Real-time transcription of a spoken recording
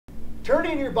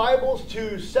Turning your Bibles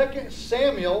to 2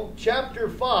 Samuel chapter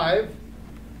 5.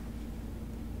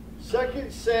 2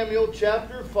 Samuel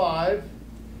chapter 5.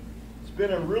 It's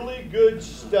been a really good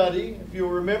study. If you'll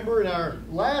remember in our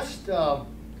last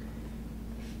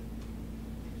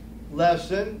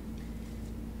lesson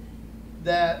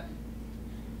that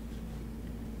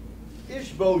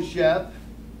Ishbosheth,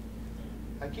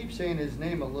 I keep saying his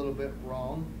name a little bit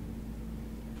wrong,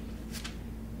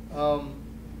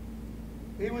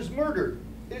 he was murdered.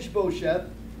 Ishbosheth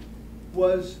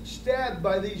was stabbed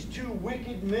by these two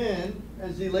wicked men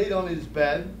as he laid on his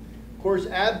bed. Of course,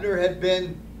 Abner had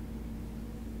been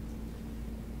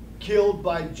killed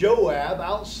by Joab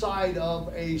outside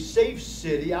of a safe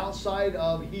city, outside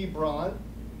of Hebron.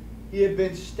 He had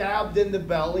been stabbed in the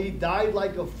belly, died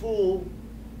like a fool,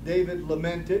 David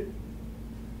lamented.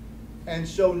 And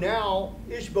so now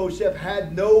Ishbosheth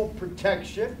had no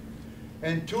protection.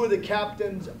 And two of the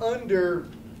captains under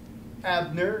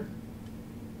Abner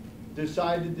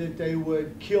decided that they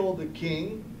would kill the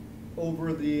king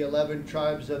over the 11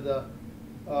 tribes of the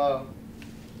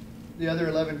other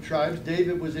 11 tribes.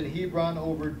 David was in Hebron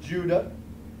over Judah.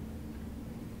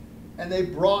 And they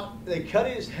cut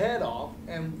his head off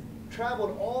and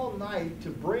traveled all night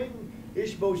to bring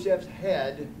Ishbosheth's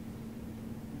head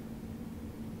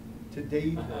to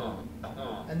David.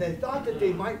 And they thought that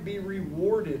they might be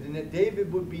rewarded and that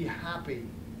David would be happy.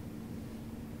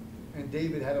 And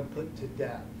David had him put to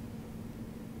death.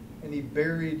 And he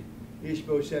buried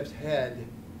Ishbosheth's head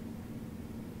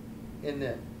in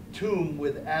the tomb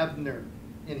with Abner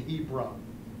in Hebron.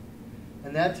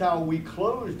 And that's how we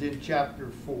closed in chapter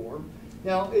 4.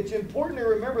 Now, it's important to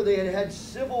remember they had had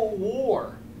civil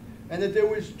war. And that there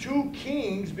was two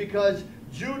kings because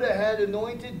Judah had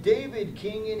anointed David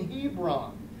king in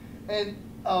Hebron. And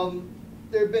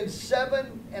there have been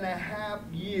 7.5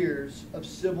 years of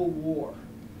civil war.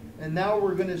 And now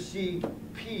we're going to see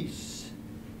peace.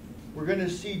 We're going to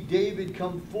see David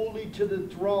come fully to the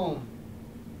throne.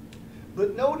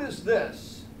 But notice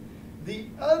this. The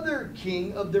other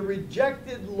king of the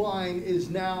rejected line is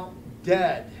now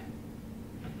dead.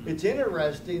 It's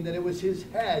interesting that it was his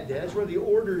head. That's where the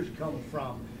orders come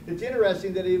from. It's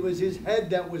interesting that it was his head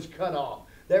that was cut off.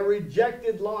 That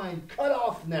rejected line cut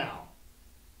off now.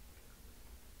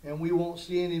 And we won't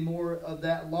see any more of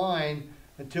that line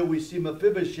until we see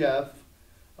Mephibosheth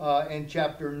in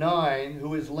chapter 9,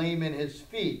 who is lame in his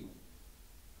feet.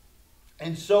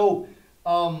 And so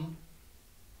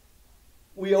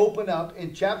we open up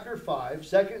in chapter 5,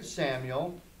 2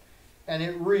 Samuel, and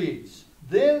it reads,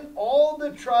 "Then all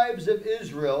the tribes of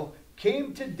Israel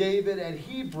came to David at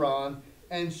Hebron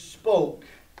and spoke,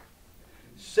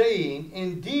 saying,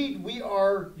 'Indeed, we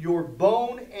are your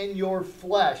bone and your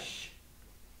flesh.'"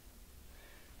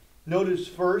 Notice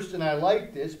first, and I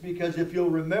like this, because if you'll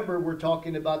remember, we're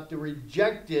talking about the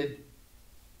rejected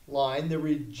line. The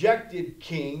rejected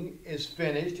king is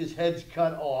finished. His head's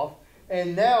cut off.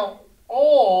 And now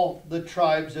all the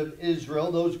tribes of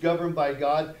Israel, those governed by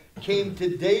God, came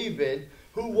to David,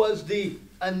 who was the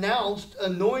announced,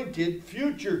 anointed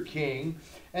future king.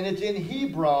 And it's in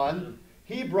Hebron.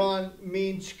 Hebron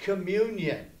means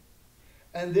communion.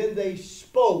 And then they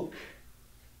spoke.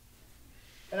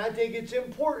 And I think it's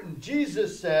important.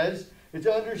 Jesus says,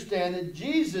 to understand that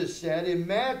Jesus said in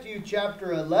Matthew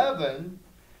chapter 11,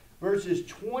 verses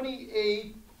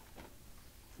 28,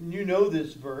 and you know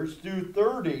this verse, through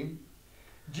 30,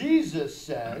 Jesus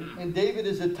said, and David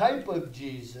is a type of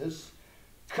Jesus,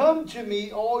 "Come to me,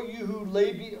 all you who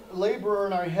labor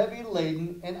and are heavy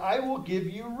laden, and I will give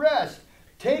you rest.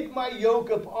 Take my yoke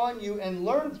upon you and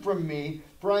learn from me,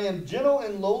 for I am gentle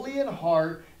and lowly in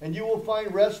heart, and you will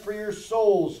find rest for your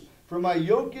souls. For my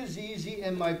yoke is easy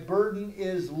and my burden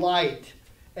is light."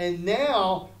 And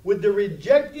now, with the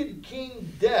rejected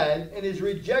king dead and his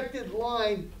rejected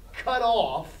line cut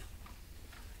off,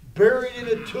 buried in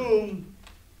a tomb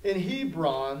in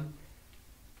Hebron,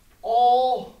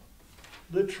 all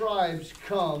the tribes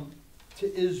come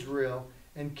to Israel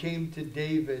and came to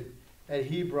David at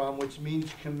Hebron, which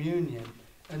means communion.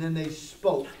 And then they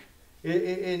spoke. And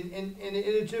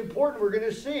it's important, we're going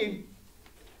to see,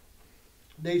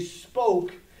 they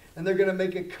spoke and they're going to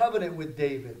make a covenant with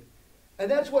David. And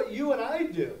that's what you and I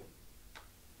do.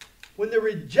 When the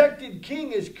rejected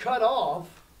king is cut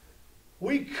off,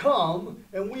 we come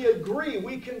and we agree,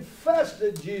 we confess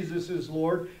that Jesus is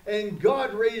Lord and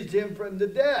God raised him from the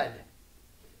dead.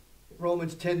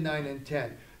 Romans 10:9 and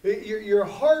 10. Your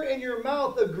heart and your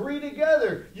mouth agree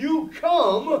together. You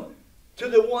come to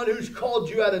the one who's called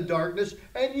you out of darkness,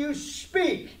 and you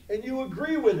speak, and you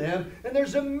agree with him, and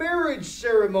there's a marriage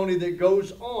ceremony that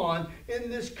goes on in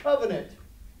this covenant.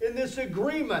 in this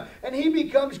agreement. And he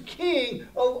becomes king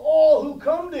of all who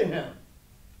come to him.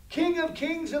 King of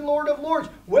kings and Lord of lords.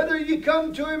 Whether you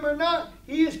come to him or not,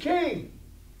 he is king.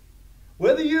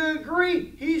 Whether you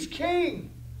agree, he's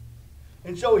king.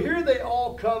 And so here they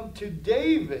all come to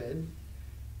David,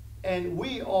 and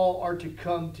we all are to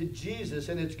come to Jesus.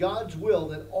 And it's God's will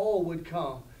that all would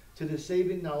come to the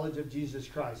saving knowledge of Jesus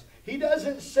Christ. He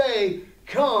doesn't say,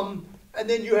 come, and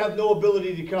then you have no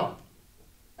ability to come,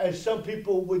 as some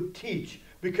people would teach,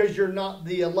 because you're not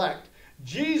the elect.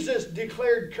 Jesus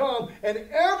declared, come, and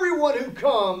everyone who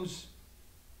comes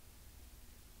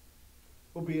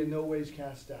will be in no ways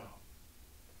cast out.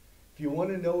 If you want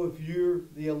to know if you're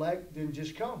the elect, then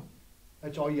just come.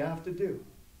 That's all you have to do.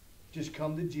 Just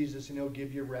come to Jesus, and he'll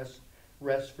give you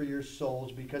rest for your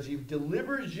souls, because he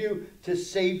delivers you to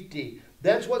safety.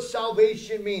 That's what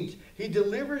salvation means. He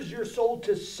delivers your soul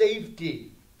to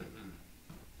safety,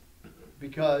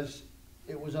 because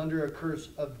it was under a curse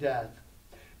of death.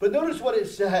 But notice what it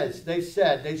says.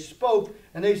 They spoke,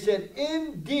 and they said,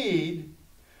 indeed,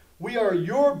 we are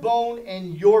your bone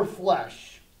and your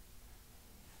flesh.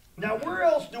 Now, where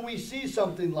else do we see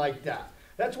something like that?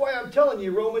 That's why I'm telling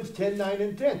you, Romans 10, 9,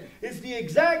 and 10. It's the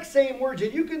exact same words,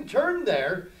 and you can turn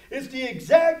there. It's the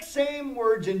exact same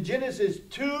words in Genesis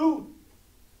 2,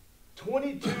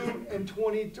 22, and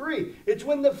 23. It's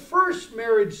when the first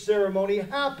marriage ceremony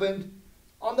happened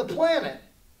on the planet.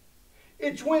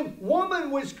 It's when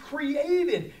woman was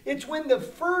created. It's when the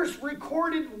first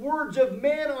recorded words of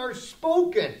man are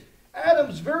spoken.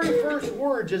 Adam's very first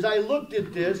words, as I looked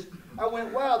at this, I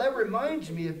went, wow, that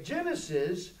reminds me of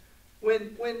Genesis,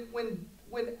 when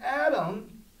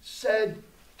Adam said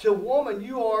to woman,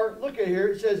 you are, look at here,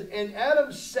 it says, and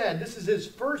Adam said, this is his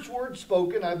first word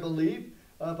spoken, I believe,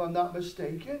 if I'm not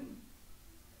mistaken.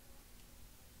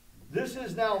 This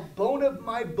is now bone of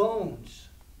my bones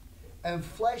and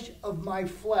flesh of my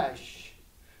flesh.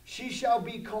 She shall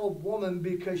be called woman,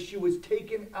 because she was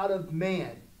taken out of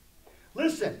man.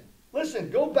 Listen,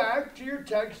 go back to your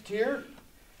text here,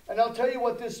 and I'll tell you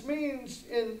what this means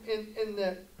in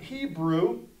the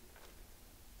Hebrew.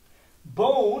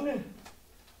 Bone,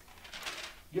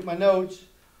 get my notes.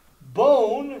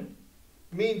 Bone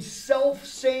means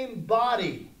self-same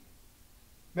body.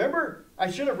 Remember,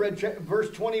 I should have read verse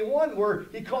 21, where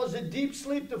he caused a deep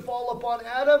sleep to fall upon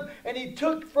Adam, and he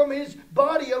took from his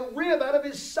body a rib out of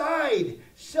his side.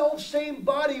 Self-same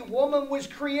body, woman was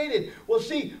created. Well,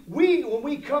 see, when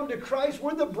we come to Christ,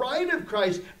 we're the bride of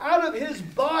Christ. Out of his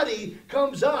body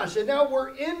comes us, and now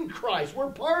we're in Christ.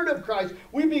 We're part of Christ.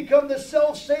 We become the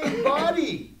self-same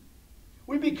body.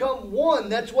 We become one.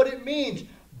 That's what it means.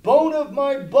 Bone of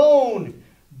my bone.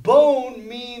 Bone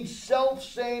means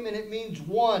self-same, and it means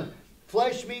one.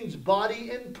 Flesh means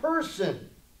body and person.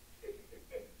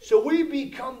 So we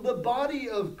become the body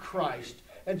of Christ.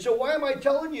 And so why am I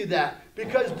telling you that?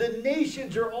 Because the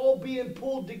nations are all being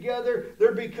pulled together.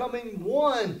 They're becoming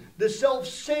one. The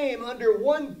self-same under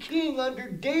one king, under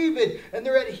David. And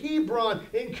they're at Hebron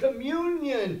in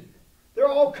communion. They're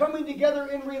all coming together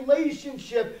in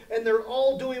relationship. And they're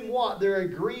all doing what? They're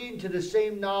agreeing to the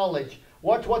same knowledge.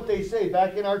 Watch what they say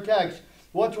back in our text.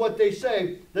 Watch what they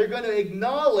say. They're going to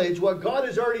acknowledge what God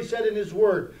has already said in his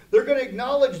word. They're going to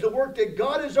acknowledge the work that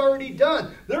God has already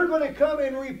done. They're going to come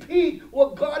and repeat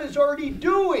what God is already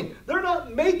doing. They're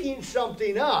not making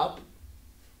something up.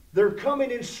 They're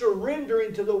coming and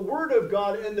surrendering to the word of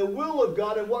God and the will of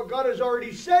God and what God has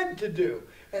already said to do.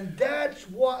 And that's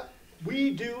what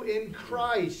we do in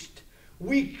Christ.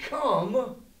 We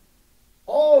come.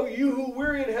 All you who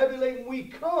weary and heavy laden, we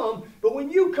come. But when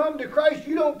you come to Christ,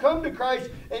 you don't come to Christ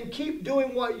and keep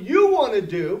doing what you want to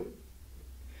do.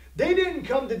 They didn't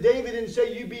come to David and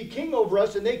say, you be king over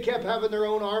us, and they kept having their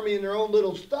own army and their own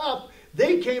little stuff.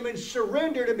 They came and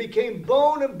surrendered and became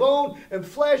bone of bone and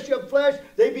flesh of flesh.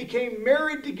 They became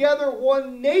married together,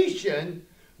 one nation.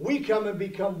 We come and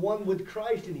become one with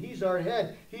Christ, and he's our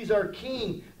head. He's our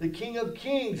king, the King of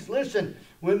kings. Listen,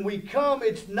 when we come,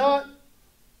 it's not...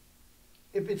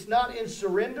 If it's not in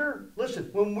surrender, listen,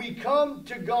 when we come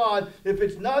to God, if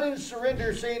it's not in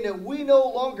surrender, saying that we no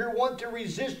longer want to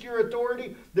resist your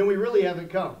authority, then we really haven't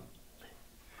come.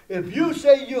 If you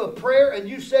say you a prayer and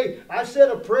you say, I said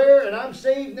a prayer and I'm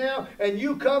saved now, and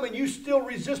you come and you still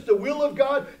resist the will of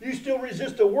God, you still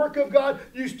resist the work of God,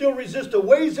 you still resist the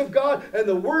ways of God and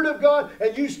the word of God,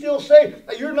 and you still say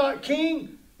you're not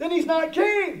king, then he's not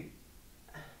king.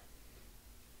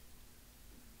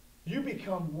 You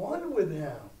become one with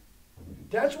him.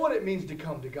 That's what it means to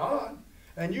come to God.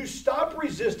 And you stop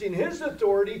resisting his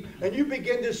authority and you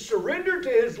begin to surrender to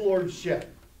his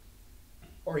lordship.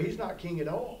 Or he's not king at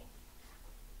all.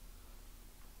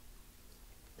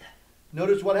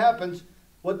 Notice what happens.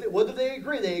 What do they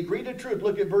agree? They agree to truth.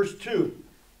 Look at verse 2.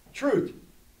 Truth.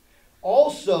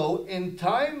 Also, in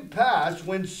time past,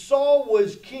 when Saul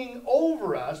was king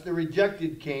over us, the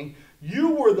rejected king,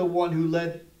 you were the one who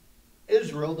led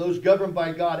Israel, those governed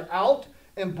by God, out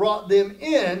and brought them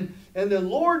in. And the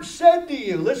Lord said to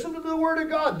you, listen to the word of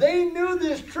God. They knew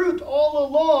this truth all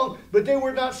along, but they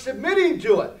were not submitting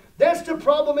to it. That's the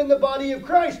problem in the body of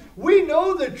Christ. We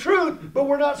know the truth, but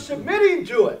we're not submitting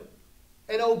to it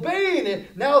and obeying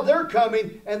it. Now they're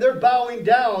coming and they're bowing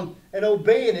down and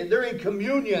obeying it. They're in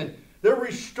communion. They're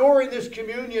restoring this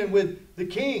communion with the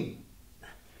king.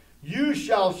 You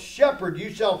shall shepherd,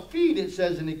 you shall feed, it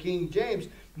says in the King James,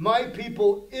 my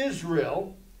people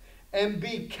Israel, and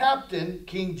be captain,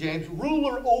 King James,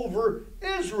 ruler over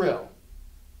Israel.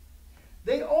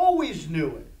 They always knew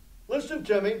it. Listen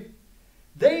to me.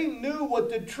 They knew what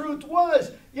the truth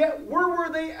was. Yet where were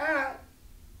they at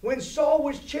when Saul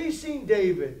was chasing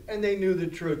David and they knew the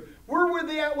truth? Where were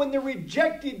they at when the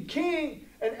rejected king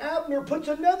and Abner puts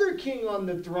another king on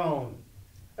the throne?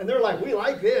 And they're like, we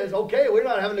like this. Okay, we're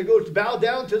not having to go bow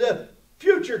down to the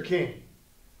future king.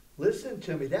 Listen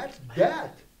to me. That's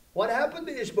death. What happened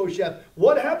to Ishbosheth?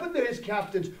 What happened to his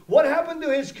captains? What happened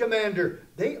to his commander?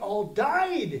 They all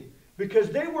died because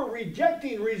they were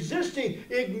rejecting, resisting,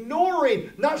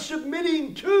 ignoring, not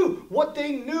submitting to what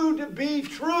they knew to be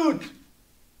truth.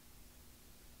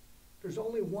 There's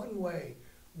only one way,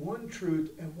 one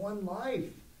truth, and one life.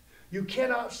 You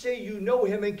cannot say you know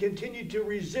him and continue to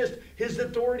resist his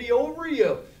authority over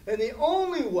you. And the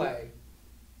only way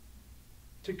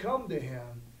to come to him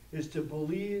is to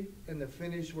believe in the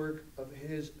finished work of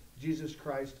his Jesus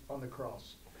Christ on the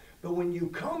cross. But when you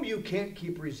come, you can't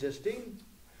keep resisting.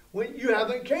 When you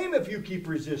haven't came if you keep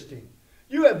resisting.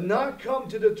 You have not come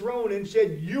to the throne and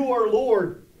said, you are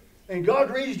Lord. And God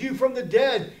raised you from the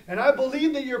dead. And I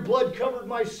believe that your blood covered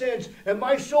my sins. And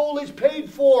my soul is paid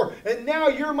for. And now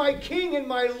you're my King and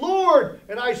my Lord.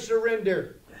 And I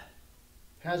surrender.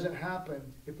 Hasn't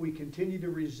happened if we continue to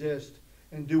resist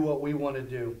and do what we want to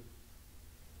do.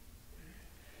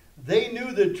 They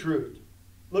knew the truth.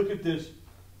 Look at this.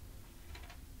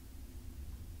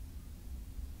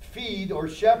 Feed or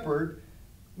shepherd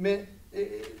meant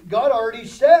God already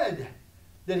said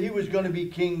that he was going to be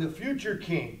king, the future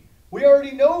king. We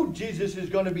already know Jesus is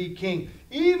going to be king.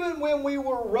 Even when we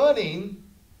were running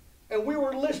and we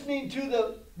were listening to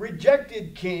the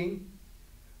rejected king,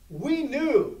 we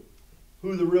knew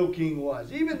who the real king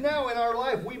was. Even now in our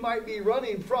life, we might be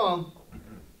running from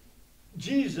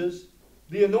Jesus,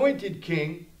 the anointed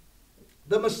king,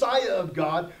 the Messiah of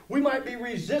God. We might be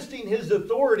resisting his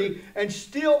authority and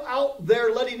still out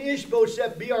there letting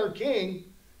Ishbosheth be our king,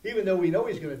 even though we know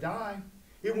he's going to die,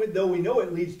 even though we know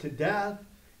it leads to death,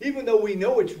 even though we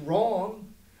know it's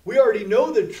wrong. We already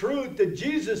know the truth that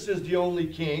Jesus is the only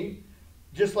king,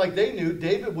 just like they knew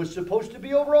David was supposed to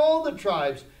be over all the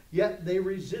tribes, yet they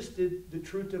resisted the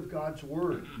truth of God's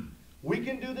word. We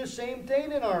can do the same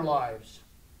thing in our lives.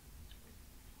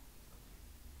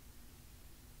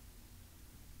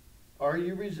 Are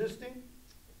you resisting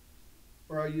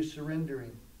or are you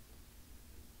surrendering?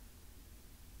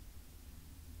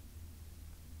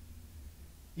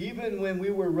 Even when we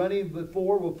were running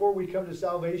before we come to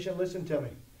salvation, listen to me.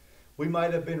 We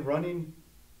might have been running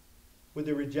with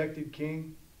the rejected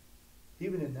king.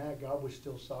 Even in that, God was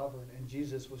still sovereign and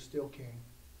Jesus was still king.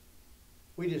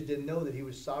 We just didn't know that he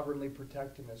was sovereignly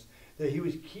protecting us, that he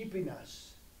was keeping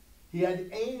us. He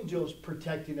had angels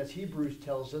protecting us, Hebrews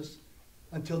tells us,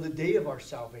 until the day of our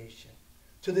salvation,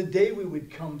 to the day we would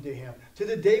come to him, to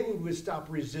the day we would stop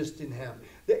resisting him.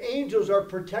 The angels are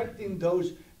protecting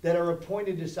those that are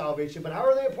appointed to salvation. But how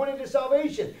are they appointed to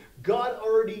salvation? God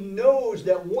already knows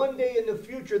that one day in the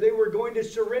future they were going to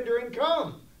surrender and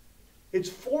come. It's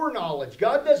foreknowledge.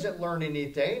 God doesn't learn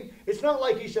anything. It's not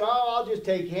like he said, oh, I'll just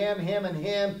take him, and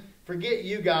him. Forget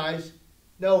you guys.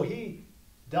 No, he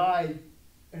died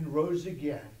and rose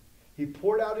again. He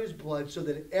poured out his blood so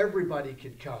that everybody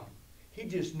could come. He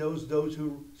just knows those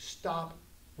who stop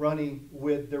running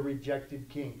with the rejected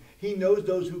king. He knows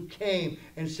those who came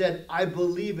and said, I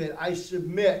believe it, I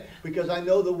submit, because I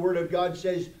know the word of God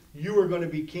says you are going to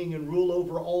be king and rule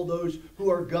over all those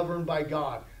who are governed by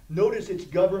God. Notice it's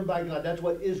governed by God. That's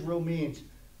what Israel means,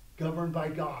 governed by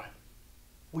God.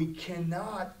 We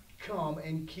cannot come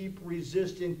and keep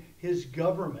resisting his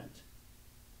government.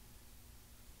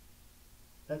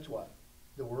 That's what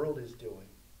the world is doing.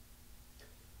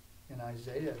 In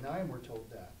Isaiah 9, we're told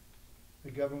that.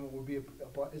 The government will be,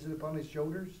 is it upon his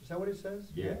shoulders? Is that what it says?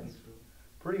 Yes.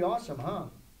 Pretty awesome, huh?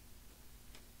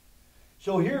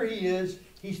 So here he is.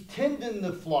 He's tending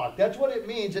the flock. That's what it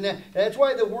means. And that's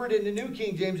why the word in the New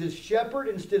King James is shepherd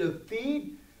instead of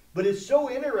feed. But it's so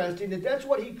interesting that that's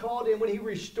what he called him when he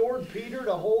restored Peter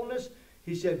to wholeness.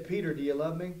 He said, Peter, do you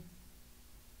love me?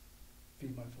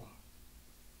 Feed my flock.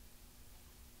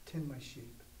 Tend my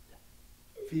sheep.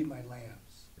 Feed my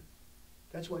lambs.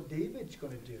 That's what David's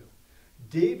going to do.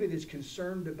 David is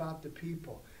concerned about the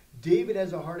people. David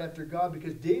has a heart after God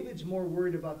because David's more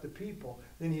worried about the people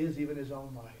than he is even his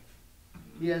own life.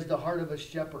 He has the heart of a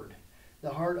shepherd, the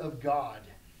heart of God.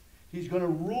 He's going to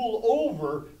rule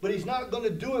over, but he's not going to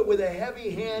do it with a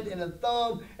heavy hand and a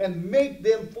thumb and make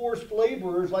them forced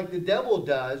laborers like the devil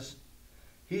does.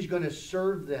 He's going to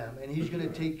serve them, and he's going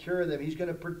to take care of them. He's going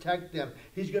to protect them.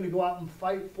 He's going to go out and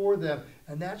fight for them.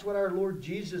 And that's what our Lord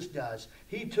Jesus does.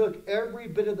 He took every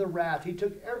bit of the wrath. He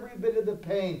took every bit of the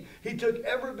pain. He took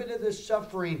every bit of the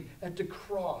suffering at the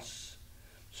cross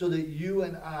so that you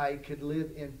and I could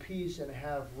live in peace and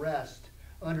have rest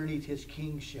underneath his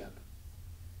kingship.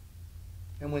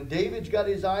 And when David's got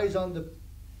his eyes on the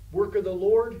work of the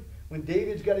Lord, when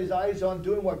David's got his eyes on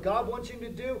doing what God wants him to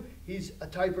do, he's a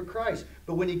type of Christ.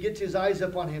 But when he gets his eyes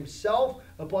upon himself,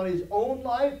 upon his own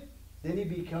life, then he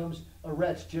becomes a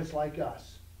wretch just like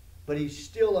us. But he's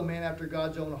still a man after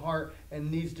God's own heart and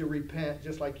needs to repent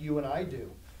just like you and I do.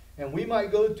 And we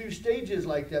might go through stages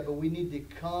like that, but we need to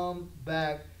come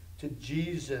back to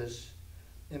Jesus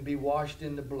and be washed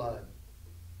in the blood.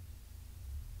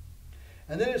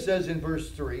 And then it says in verse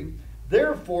 3,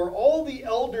 therefore all the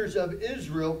elders of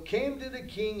Israel came to the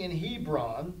king in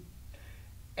Hebron,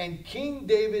 and King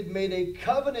David made a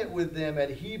covenant with them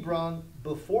at Hebron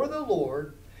before the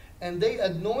Lord, and they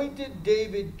anointed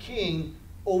David king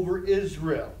over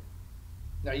Israel.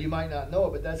 Now you might not know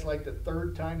it, but that's like the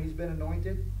third time he's been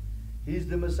anointed. He's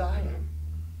the Messiah.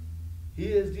 He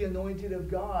is the anointed of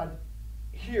God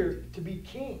here to be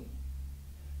king.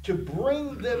 To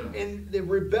bring them in the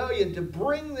rebellion, to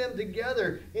bring them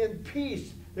together in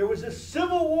peace. There was a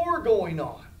civil war going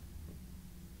on.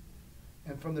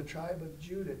 And from the tribe of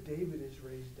Judah, David is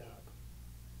raised up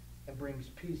and brings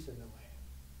peace in the land.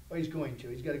 Well, he's going to.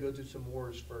 He's got to go through some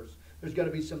wars first. There's got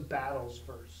to be some battles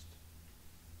first.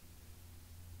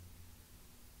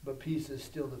 But peace is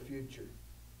still the future.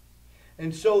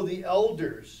 And so the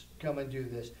elders come and do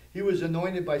this. He was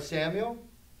anointed by Samuel.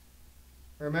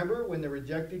 Remember when the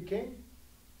rejected king?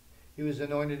 He was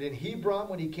anointed in Hebron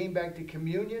when he came back to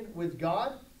communion with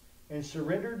God and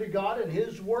surrendered to God and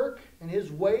his work and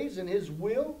his ways and his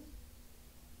will.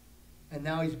 And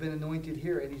now he's been anointed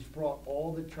here, and he's brought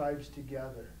all the tribes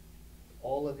together.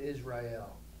 All of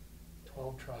Israel.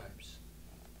 12 tribes.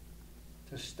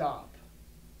 To stop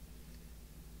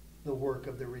the work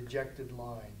of the rejected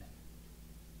line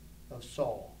of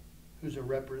Saul.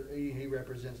 He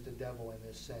represents the devil in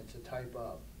this sense, a type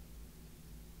of.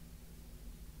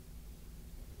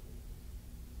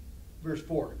 Verse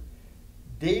 4.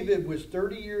 David was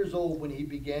 30 years old when he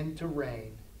began to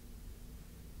reign.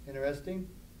 Interesting.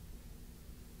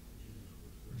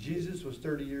 Jesus was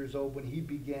 30 years old when he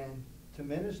began to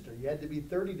minister. You had to be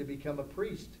 30 to become a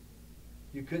priest.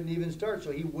 You couldn't even start. So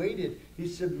he waited. He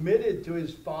submitted to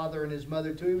his father and his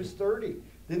mother till he was 30.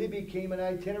 Then he became an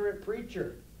itinerant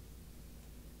preacher.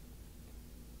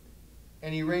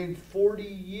 And he reigned 40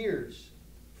 years.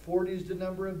 40 is the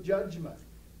number of judgment.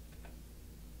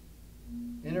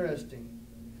 Interesting.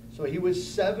 So he was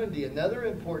 70, another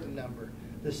important number.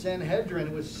 The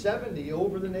Sanhedrin was 70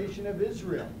 over the nation of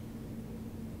Israel.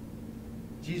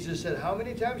 Jesus said, how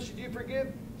many times should you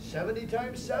forgive? 70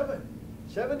 times 7.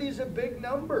 70 is a big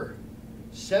number.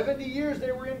 70 years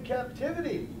they were in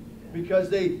captivity because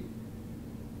they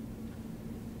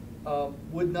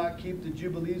would not keep the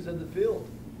Jubilees of the field.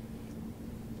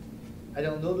 I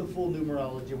don't know the full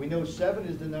numerology. We know 7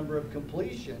 is the number of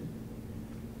completion.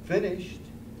 Finished.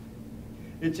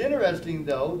 It's interesting,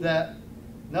 though, that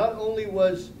not only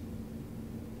was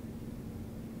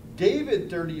David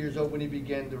 30 years old when he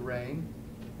began to reign,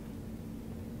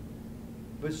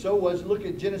 but so was, look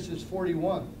at Genesis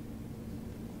 41.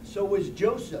 So was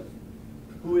Joseph,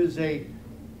 who is a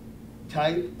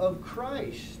type of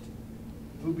Christ,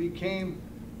 who became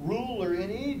ruler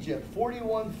in Egypt.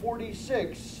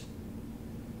 41:46.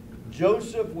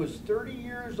 Joseph was 30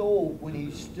 years old when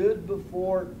he stood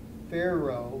before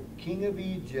Pharaoh, king of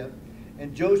Egypt,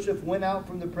 and Joseph went out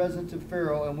from the presence of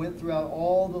Pharaoh and went throughout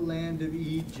all the land of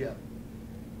Egypt.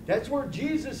 That's where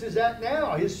Jesus is at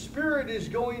now. His spirit is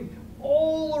going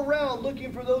all around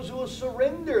looking for those who will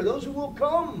surrender, those who will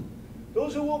come,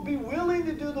 those who will be willing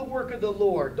to do the work of the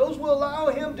Lord, those who will allow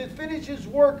him to finish his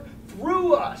work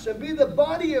through us and be the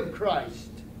body of Christ.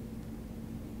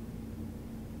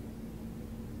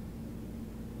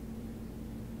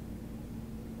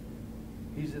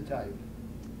 type.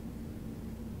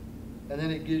 And then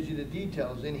it gives you the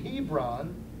details. In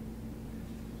Hebron,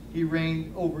 he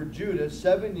reigned over Judah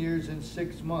 7 years and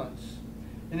 6 months.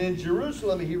 And in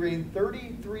Jerusalem, he reigned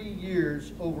 33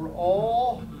 years over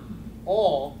all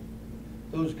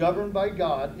those governed by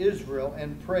God, Israel,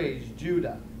 and praised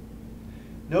Judah.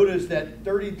 Notice that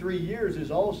 33 years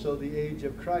is also the age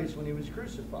of Christ when he was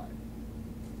crucified.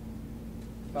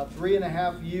 About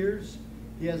 3.5 years,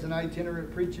 he has an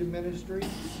itinerant preaching ministry.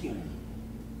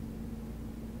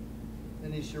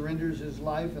 Then he surrenders his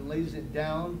life and lays it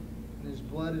down, and his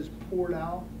blood is poured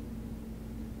out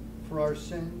for our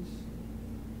sins.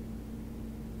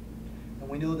 And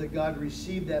we know that God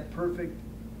received that perfect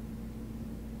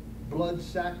blood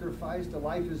sacrifice. The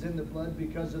life is in the blood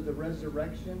because of the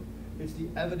resurrection. It's the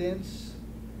evidence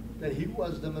that he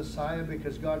was the Messiah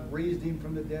because God raised him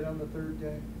from the dead on the third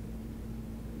day.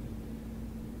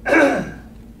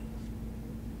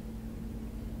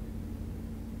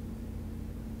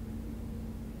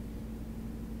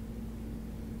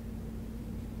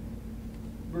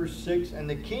 Verse 6, and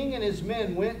the king and his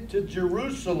men went to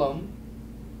Jerusalem.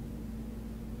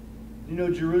 You know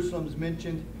Jerusalem's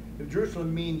mentioned. If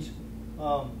Jerusalem means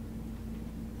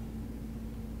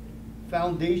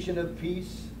foundation of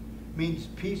peace, means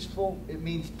peaceful, it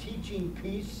means teaching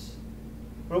peace.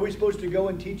 What are we supposed to go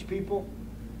and teach people?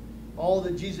 All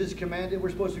that Jesus commanded, we're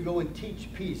supposed to go and teach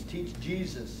peace, teach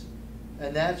Jesus.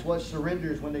 And that's what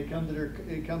surrenders when they come to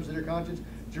it comes to their conscience.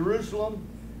 Jerusalem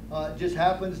just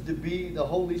happens to be the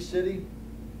holy city,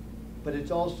 but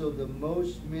it's also the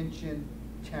most mentioned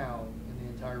town in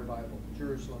the entire Bible.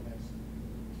 Jerusalem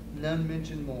is. None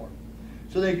mentioned more.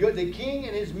 So they go, the king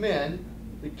and his men,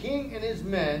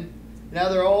 now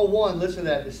they're all one. Listen to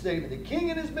that, the statement. The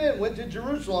king and his men went to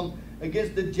Jerusalem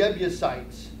against the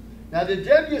Jebusites. Now the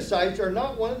Jebusites are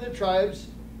not one of the tribes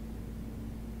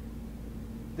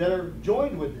that are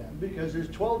joined with them, because there's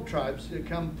 12 tribes that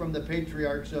come from the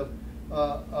patriarchs of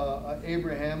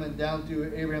Abraham and down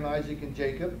through Abraham, Isaac, and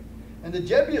Jacob. And the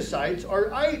Jebusites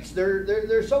are ites.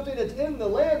 They're something that's in the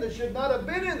land that should not have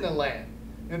been in the land.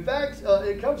 In fact,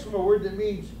 it comes from a word that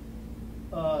means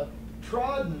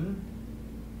trodden,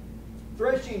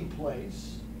 threshing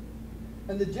place.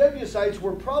 And the Jebusites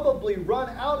were probably run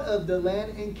out of the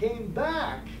land and came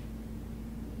back.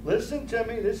 Listen to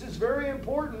me, this is very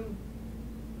important.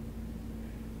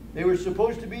 They were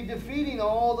supposed to be defeating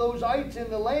all those ites in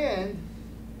the land,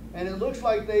 and it looks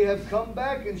like they have come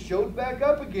back and showed back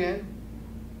up again.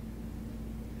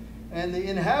 And the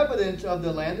inhabitants of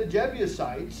the land, the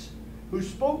Jebusites, who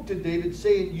spoke to David,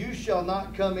 saying, you shall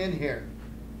not come in here.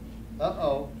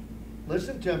 Uh-oh.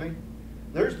 Listen to me.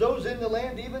 There's those in the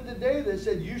land even today that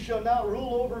said, you shall not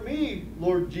rule over me,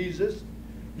 Lord Jesus.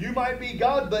 You might be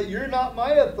God, but you're not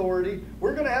my authority.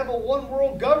 We're going to have a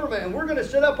one-world government, and we're going to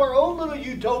set up our own little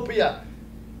utopia.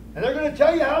 And they're going to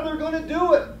tell you how they're going to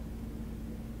do it.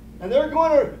 And they're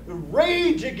going to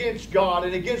rage against God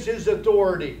and against his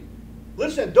authority.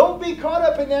 Listen, don't be caught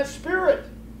up in that spirit.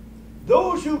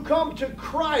 Those who come to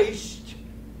Christ,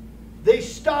 they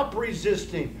stop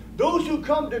resisting. Those who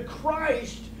come to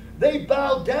Christ, they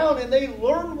bow down and they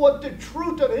learn what the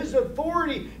truth of his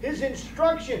authority, his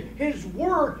instruction, his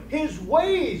word, his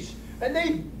ways. And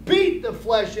they beat the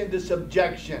flesh into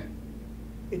subjection.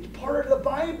 It's part of the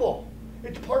Bible.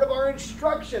 It's part of our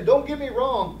instruction. Don't get me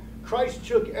wrong. Christ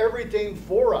took everything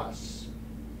for us.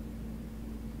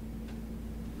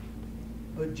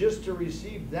 But just to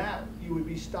receive that, you would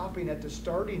be stopping at the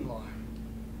starting line.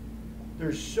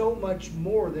 There's so much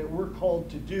more that we're called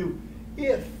to do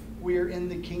if we are in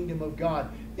the kingdom of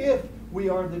God, if we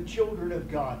are the children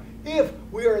of God, if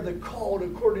we are the called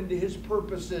according to his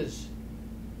purposes.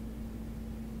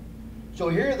 So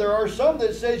here there are some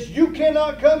that says, you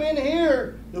cannot come in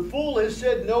here. The fool has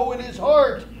said no in his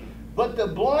heart, but the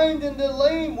blind and the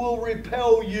lame will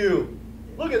repel you.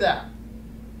 Look at that.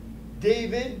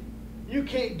 David, you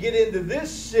can't get into this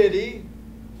city.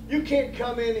 You can't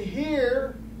come in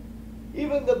here.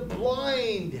 Even the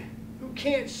blind who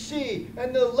can't see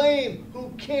and the lame who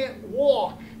can't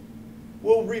walk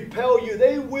will repel you.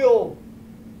 They will,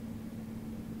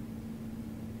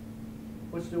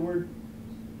 what's the word?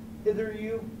 Hither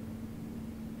you?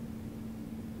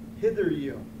 Hither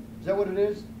you. Is that what it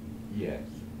is? Yes.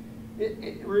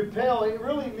 Repel, it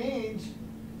really means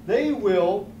they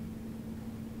will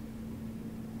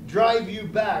drive you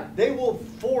back. They will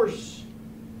force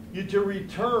you to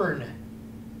return.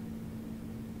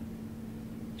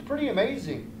 It's pretty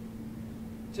amazing.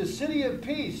 It's a city of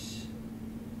peace.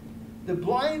 The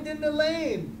blind and the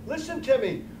lame. Listen to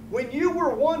me. When you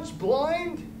were once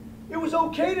blind, it was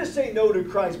okay to say no to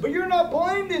Christ, but you're not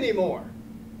blind anymore.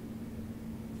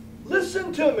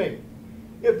 Listen to me.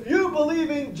 If you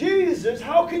believe in Jesus,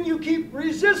 how can you keep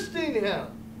resisting him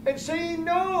and saying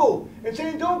no and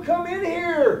saying don't come in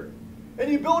here? And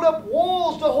you build up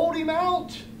walls to hold him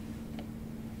out.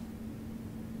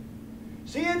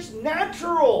 See, it's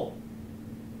natural.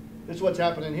 This is what's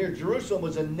happening here. Jerusalem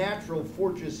was a natural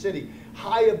fortress city,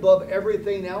 high above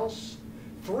everything else.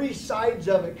 3 sides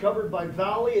of it covered by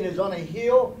valley and is on a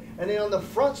hill. And then on the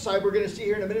front side, we're going to see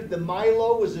here in a minute, the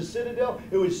Milo was the citadel.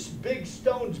 It was big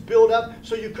stones built up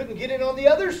so you couldn't get in on the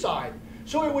other side.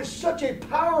 So it was such a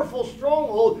powerful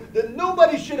stronghold that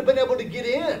nobody should have been able to get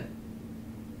in.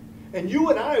 And you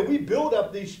and I, we build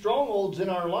up these strongholds in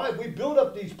our life. We build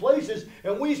up these places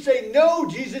and we say, no,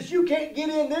 Jesus, you can't get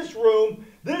in this room.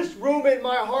 This room in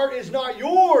my heart is not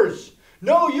yours.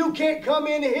 No, you can't come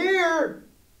in here.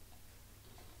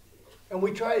 And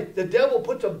we try, the devil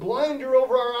puts a blinder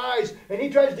over our eyes and he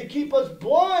tries to keep us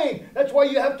blind. That's why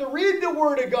you have to read the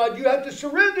Word of God. You have to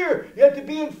surrender. You have to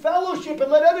be in fellowship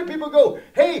and let other people go,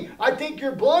 hey, I think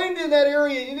you're blind in that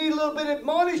area. You need a little bit of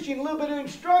admonishing, a little bit of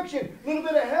instruction, a little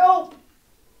bit of help.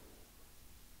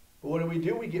 But what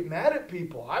do? We get mad at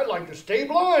people. I'd like to stay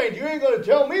blind. You ain't going to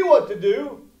tell me what to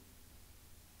do.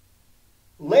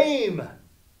 Lame.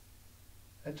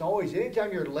 That's always,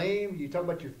 anytime you're lame, you talk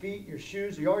about your feet, your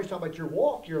shoes, you always talk about your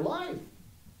walk, your life.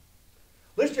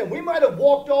 Listen, we might have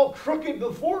walked all crooked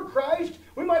before Christ.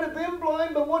 We might have been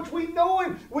blind, but once we know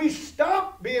him, we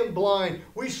stop being blind.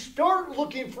 We start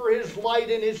looking for his light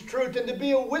and his truth and to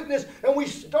be a witness, and we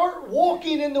start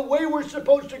walking in the way we're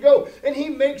supposed to go, and he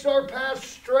makes our path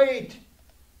straight.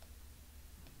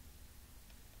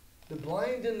 The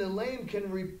blind and the lame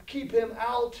can keep him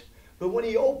out. But when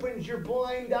he opens your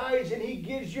blind eyes and he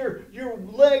gives your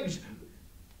legs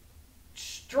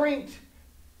strength,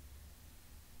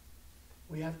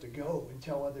 we have to go and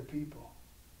tell other people.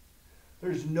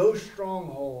 There's no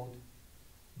stronghold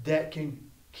that can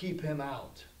keep him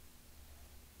out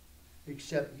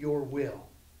except your will.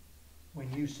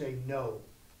 When you say, no,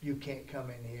 you can't come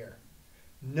in here.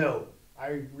 No,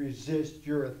 I resist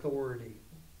your authority.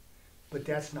 But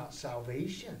that's not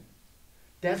salvation.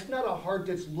 That's not a heart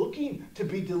that's looking to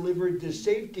be delivered to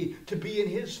safety, to be in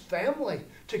his family,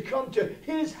 to come to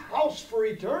his house for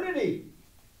eternity.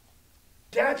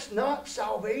 That's not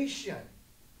salvation.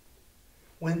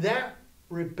 When that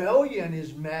rebellion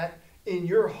is met in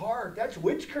your heart, that's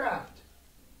witchcraft.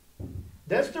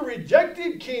 That's the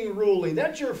rejected king ruling.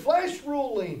 That's your flesh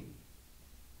ruling.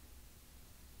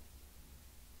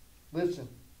 Listen,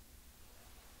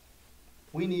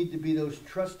 we need to be those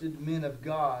trusted men of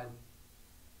God.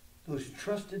 Those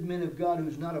trusted men of God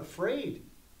who's not afraid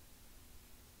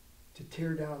to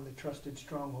tear down the trusted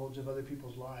strongholds of other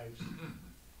people's lives.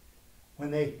 When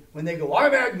they go,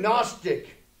 I'm agnostic.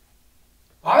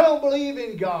 I don't believe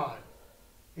in God.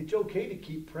 It's okay to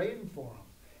keep praying for them.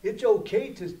 It's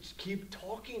okay to keep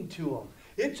talking to them.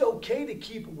 It's okay to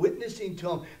keep witnessing to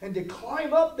them and to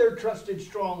climb up their trusted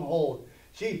stronghold.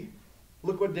 See,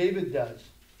 look what David does.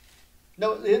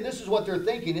 No, this is what they're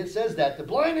thinking. It says that. The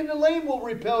blind and the lame will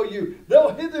repel you.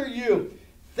 They'll hither you.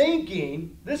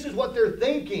 Thinking, this is what they're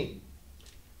thinking.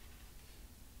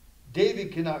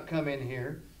 David cannot come in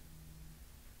here.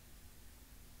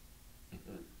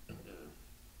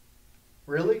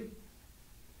 Really?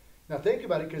 Now think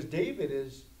about it, because David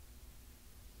is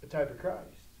a type of Christ.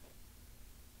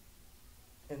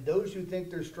 And those who think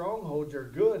their strongholds are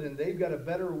good and they've got a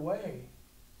better way,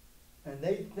 and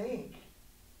they think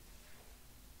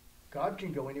God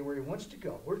can go anywhere he wants to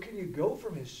go. Where can you go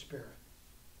from his spirit?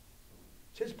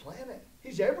 It's his planet.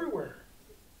 He's everywhere.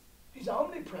 He's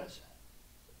omnipresent.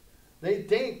 They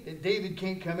think that David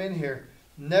can't come in here.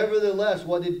 Nevertheless,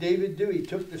 what did David do? He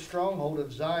took the stronghold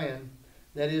of Zion,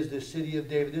 that is the city of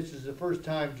David. This is the first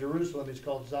time Jerusalem is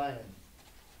called Zion.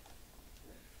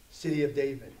 City of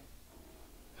David.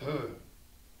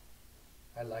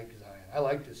 I like Zion. I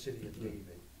like the city of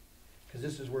David, because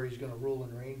this is where he's going to rule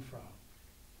and reign from.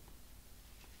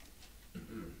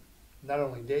 Not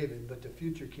only David, but the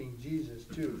future King Jesus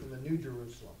too, from the New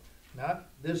Jerusalem. Not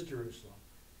this Jerusalem,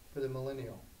 for the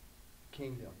millennial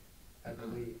kingdom.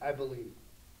 I believe.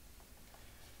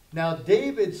 Now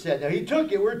David said, now he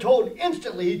took it, we're told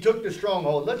instantly he took the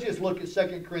stronghold. Let's just look at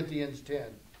 2 Corinthians 10.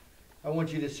 I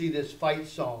want you to see this fight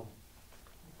song.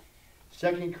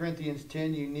 2 Corinthians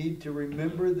 10, you need to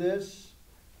remember this.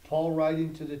 Paul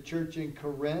writing to the church in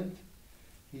Corinth.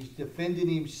 He's defending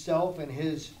himself and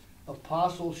his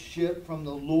apostleship from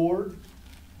the Lord,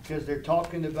 because they're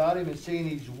talking about him and saying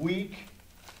he's weak.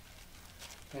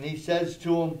 And he says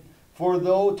to them, for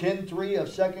though, 10:3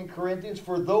 of 2 Corinthians,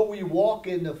 for though we walk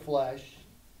in the flesh,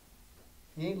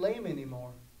 he ain't lame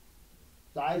anymore.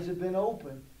 The eyes have been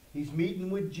opened. He's meeting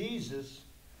with Jesus.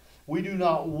 We do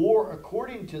not war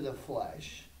according to the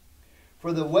flesh.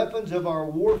 For the weapons of our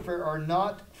warfare are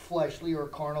not fleshly or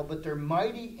carnal, but they're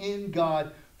mighty in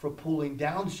God for pulling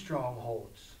down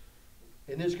strongholds.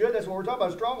 Isn't this good? That's what we're talking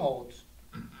about, strongholds.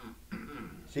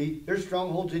 See, there's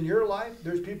strongholds in your life.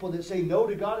 There's people that say no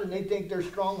to God and they think their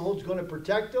stronghold's going to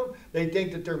protect them. They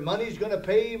think that their money's going to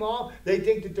pay them off. They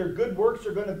think that their good works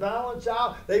are going to balance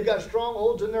out. They've got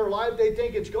strongholds in their life. They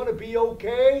think it's going to be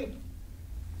okay.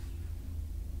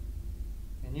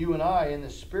 And you and I, in the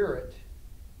Spirit,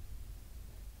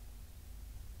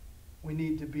 we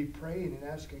need to be praying and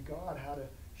asking God how to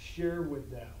share with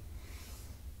them.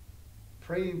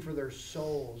 Praying for their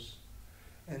souls.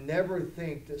 And never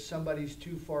think that somebody's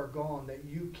too far gone, that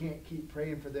you can't keep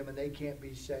praying for them and they can't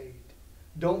be saved.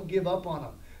 Don't give up on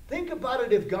them. Think about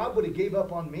it if God would have gave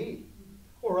up on me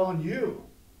or on you.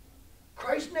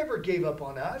 Christ never gave up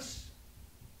on us.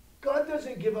 God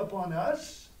doesn't give up on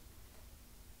us.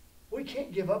 We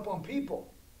can't give up on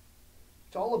people.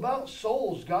 It's all about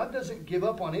souls. God doesn't give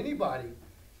up on anybody.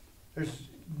 There's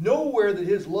nowhere that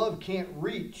His love can't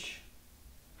reach.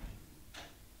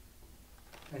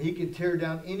 And He can tear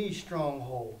down any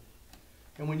stronghold.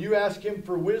 And when you ask Him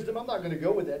for wisdom, I'm not going to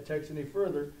go with that text any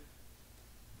further.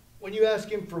 When you ask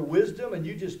Him for wisdom and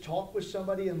you just talk with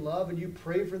somebody in love and you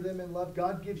pray for them in love,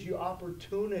 God gives you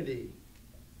opportunity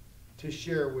to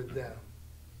share with them.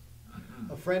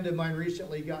 A friend of mine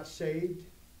recently got saved.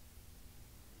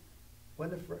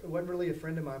 Wasn't really a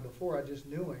friend of mine before. I just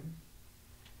knew him.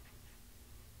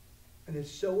 And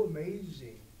it's so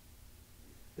amazing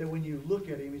that when you look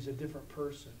at him, he's a different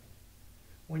person.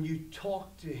 When you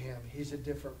talk to him, he's a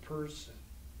different person.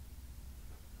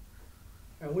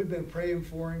 And we've been praying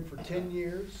for him for 10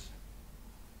 years.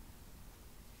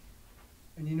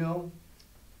 And you know,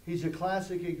 he's a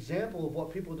classic example of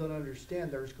what people don't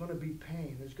understand. There's going to be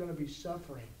pain. There's going to be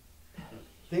suffering.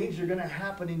 Things are going to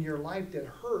happen in your life that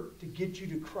hurt to get you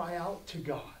to cry out to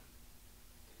God.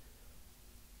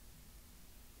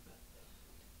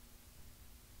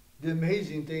 The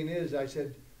amazing thing is, I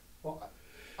said, well,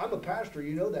 I'm a pastor.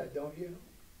 You know that, don't you?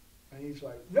 And he's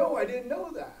like, no, I didn't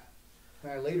know that.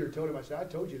 And I later told him, I said, I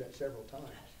told you that several times.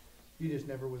 You just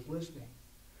never was listening.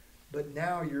 But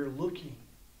now you're looking.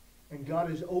 And God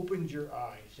has opened your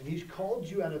eyes. And He's called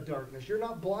you out of darkness. You're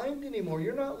not blind anymore.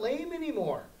 You're not lame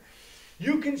anymore.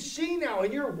 You can see now,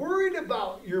 and you're worried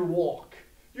about your walk.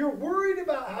 You're worried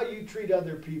about how you treat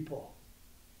other people.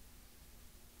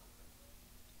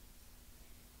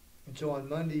 And so on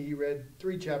Monday, he read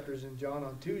 3 chapters in John.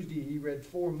 On Tuesday, he read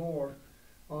 4 more.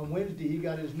 On Wednesday, he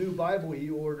got his new Bible he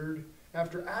ordered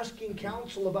after asking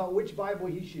counsel about which Bible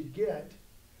he should get.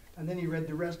 And then he read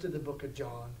the rest of the book of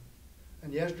John.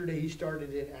 And yesterday, he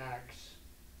started in Acts.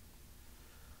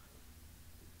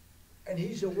 And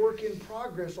he's a work in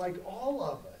progress like all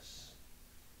of us.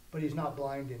 But he's not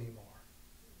blind anymore.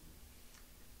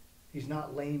 He's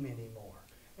not lame anymore.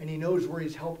 And he knows where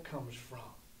his help comes from.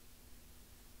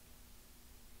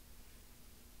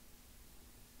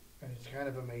 And it's kind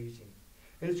of amazing.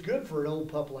 And it's good for an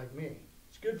old pup like me.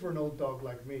 It's good for an old dog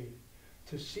like me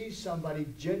to see somebody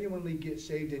genuinely get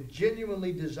saved and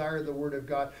genuinely desire the Word of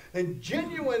God and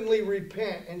genuinely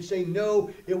repent and say,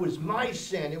 no, it was my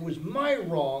sin, it was my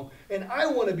wrong, and I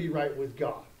want to be right with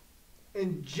God.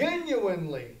 And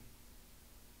genuinely,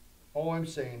 all I'm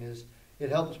saying is, it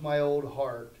helps my old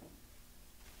heart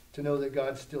to know that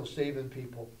God's still saving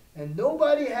people. And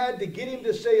nobody had to get him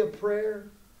to say a prayer.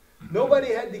 Nobody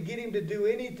had to get him to do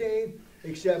anything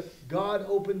except God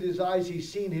opened his eyes,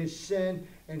 he's seen his sin,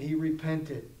 and he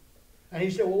repented. And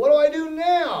he said, well, what do I do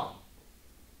now?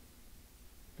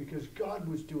 Because God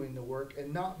was doing the work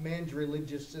and not man's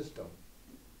religious system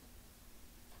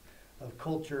of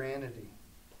culturanity.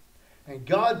 And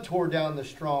God tore down the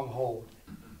stronghold.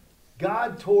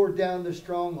 God tore down the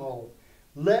stronghold.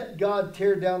 Let God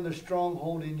tear down the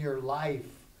stronghold in your life.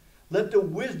 Let the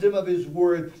wisdom of His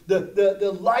Word,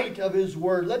 the light of His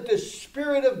Word, let the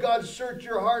Spirit of God search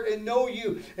your heart and know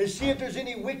you and see if there's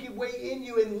any wicked way in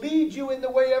you and lead you in the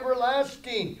way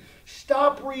everlasting.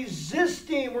 Stop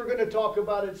resisting. We're going to talk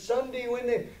about it Sunday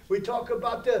when we talk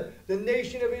about the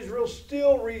nation of Israel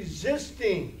still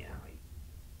resisting.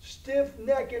 Stiff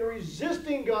neck and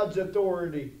resisting God's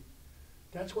authority.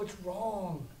 That's what's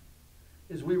wrong,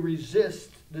 is we resist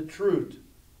the truth.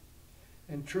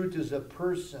 And truth is a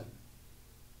person.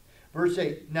 Verse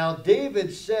 8, now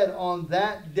David said on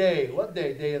that day, what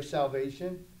day? Day of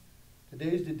salvation.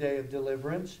 Today is the day of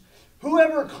deliverance.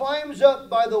 Whoever climbs up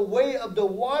by the way of the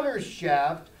water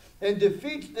shaft and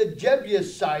defeats the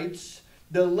Jebusites,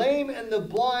 the lame and the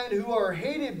blind who are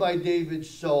hated by David's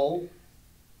soul,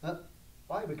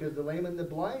 Why? Because the lame and the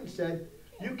blind said,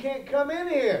 you can't come in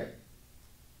here.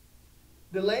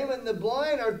 The lame and the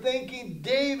blind are thinking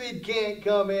David can't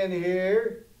come in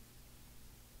here.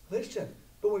 Listen,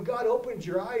 but when God opens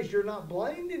your eyes, you're not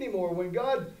blind anymore. When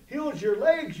God heals your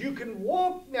legs, you can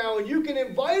walk now and you can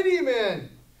invite him in.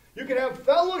 You can have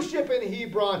fellowship in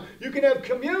Hebron. You can have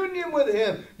communion with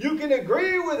him. You can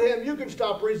agree with him. You can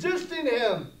stop resisting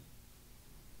him.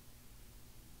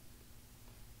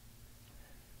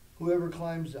 Whoever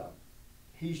climbs up,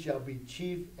 he shall be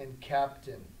chief and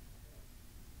captain.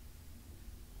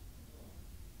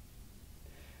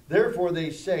 Therefore they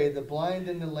say, the blind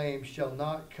and the lame shall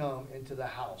not come into the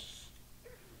house.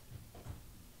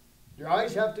 Your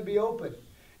eyes have to be open.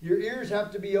 Your ears have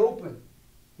to be open.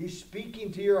 He's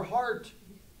speaking to your heart.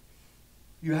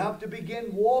 You have to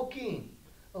begin walking.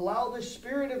 Allow the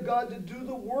Spirit of God to do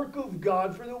the work of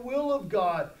God for the will of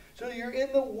God. So that you're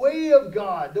in the way of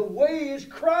God. The way is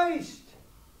Christ.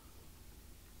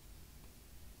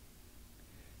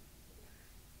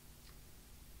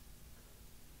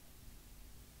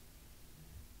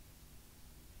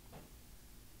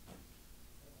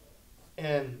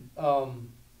 And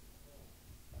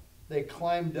they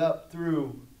climbed up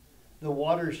through the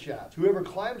water shafts. Whoever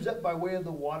climbs up by way of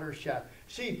the water shaft.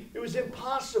 See, it was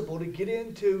impossible to get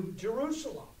into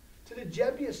Jerusalem, to the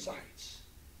Jebusites,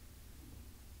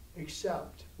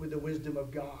 except with the wisdom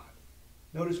of God.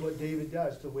 Notice what David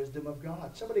does, the wisdom of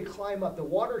God. Somebody climbed up. The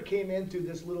water came in through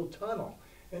this little tunnel,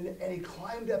 and he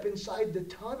climbed up inside the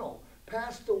tunnel,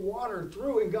 passed the water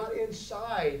through, and got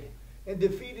inside and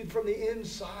defeated from the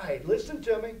inside. Listen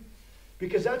to me.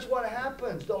 Because that's what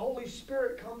happens. The Holy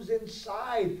Spirit comes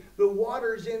inside. The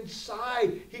water's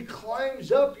inside. He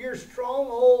climbs up your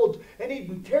strongholds and he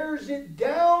tears it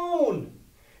down.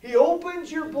 He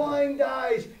opens your blind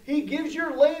eyes. He gives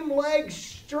your lame legs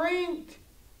strength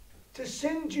to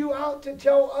send you out to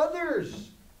tell others.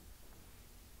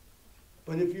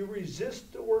 But if you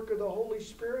resist the work of the Holy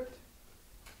Spirit,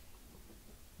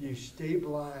 you stay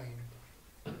blind.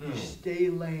 You stay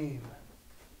lame.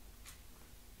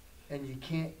 And you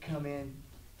can't come in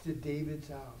to David's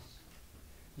house.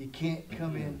 You can't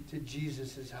come in to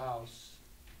Jesus' house.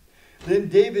 Then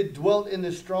David dwelt in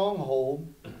the stronghold.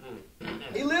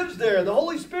 He lives there, the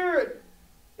Holy Spirit,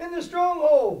 in the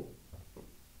stronghold.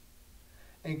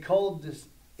 And called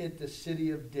it the city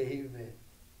of David.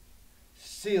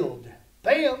 Sealed.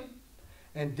 Bam!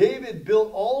 And David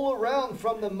built all around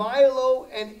from the Milo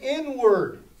and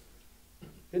inward.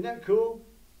 Isn't that cool?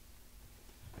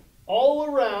 All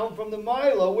around from the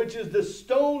Milo, which is the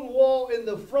stone wall in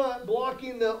the front,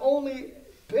 blocking the only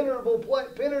penetrable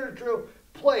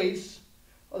place,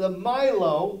 of the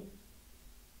Milo.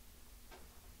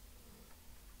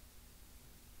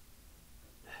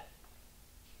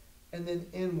 And then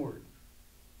inward.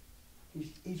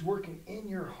 He's working in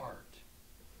your heart.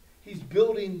 He's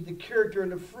building the character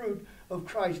and the fruit of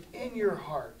Christ in your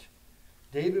heart.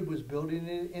 David was building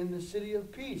it in the city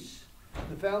of peace,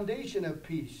 the foundation of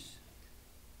peace,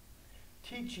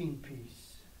 teaching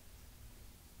peace.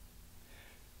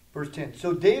 Verse 10,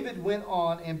 so David went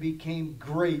on and became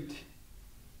great.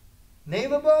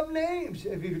 Name above names,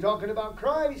 if you're talking about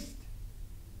Christ.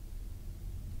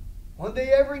 One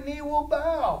day every knee will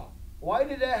bow. Why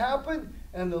did that happen?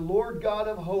 And the Lord God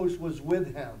of hosts was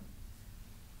with him.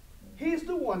 He's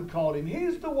the one called him.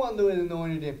 He's the one that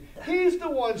anointed him. He's the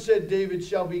one said David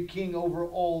shall be king over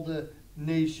all the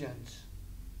nations.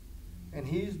 And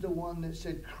he's the one that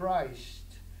said Christ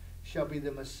shall be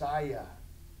the Messiah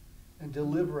and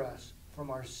deliver us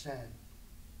from our sin.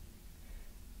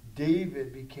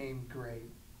 David became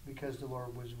great because the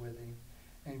Lord was with him.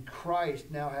 And Christ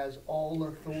now has all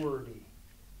authority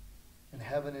in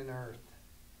heaven and earth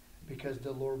because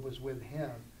the Lord was with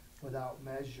him without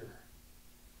measure.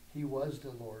 He was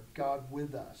the Lord, God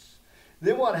with us.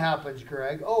 Then what happens,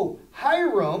 Greg? Oh,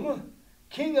 Hiram,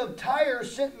 king of Tyre,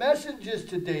 sent messengers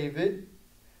to David,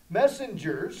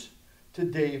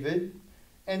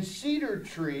 and cedar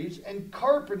trees, and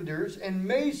carpenters, and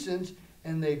masons,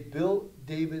 and they built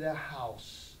David a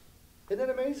house. Isn't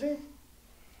that amazing?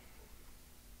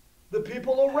 The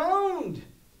people around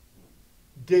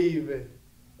David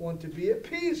want to be at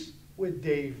peace with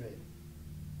David.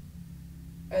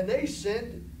 And they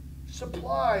send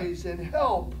supplies and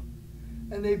help,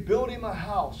 and they built him a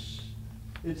house.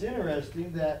 It's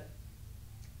interesting that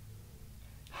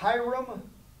Hiram,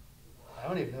 I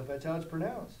don't even know if that's how it's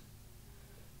pronounced.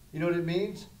 You know what it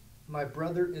means? My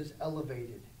brother is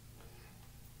elevated.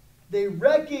 They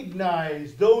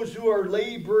recognize those who are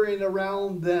laboring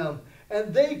around them,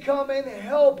 and they come and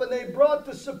help, and they brought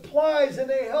the supplies, and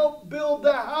they helped build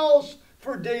the house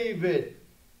for David.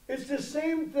 It's the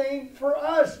same thing for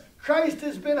us. Christ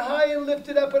has been high and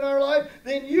lifted up in our life,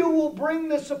 then you will bring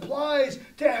the supplies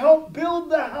to help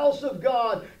build the house of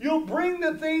God. You'll bring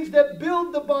the things that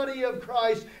build the body of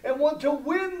Christ and want to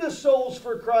win the souls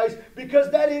for Christ, because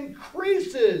that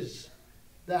increases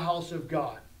the house of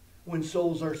God when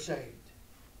souls are saved.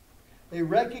 They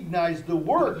recognize the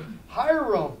work.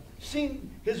 Hiram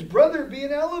seen his brother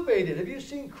being elevated. Have you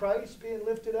seen Christ being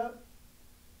lifted up?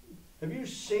 Have you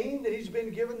seen that he's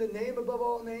been given the name above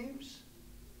all names?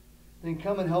 Then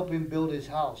come and help him build his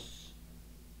house.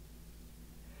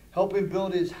 Help him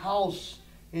build his house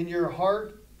in your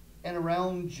heart and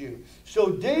around you.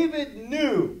 So David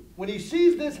knew, when he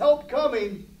sees this help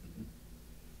coming,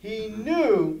 he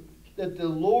knew that the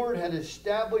Lord had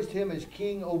established him as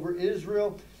king over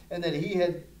Israel, and that he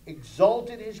had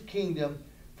exalted his kingdom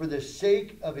for the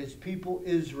sake of his people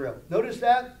Israel. Notice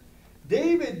that?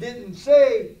 David didn't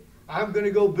say, I'm going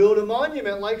to go build a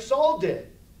monument like Saul did.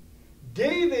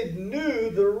 David knew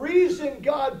the reason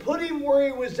God put him where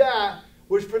he was at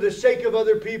was for the sake of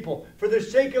other people, for the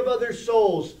sake of other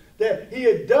souls, that he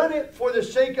had done it for the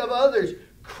sake of others.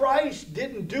 Christ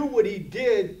didn't do what he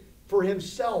did for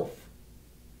himself.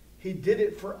 He did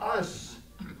it for us.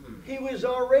 He was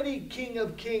already King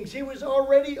of Kings. He was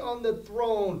already on the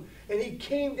throne. And he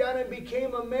came down and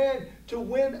became a man to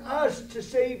win us, to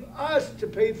save us, to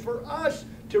pay for us,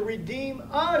 to redeem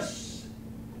us,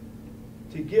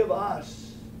 to give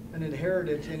us an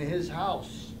inheritance in his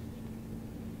house.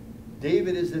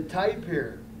 David is the type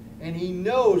here. And he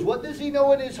knows. What does he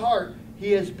know in his heart?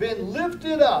 He has been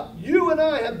lifted up. You and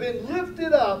I have been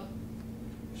lifted up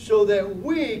so that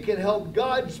we can help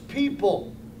God's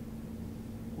people.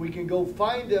 We can go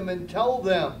find them and tell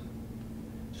them.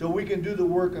 So we can do the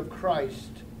work of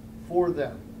Christ for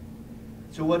them.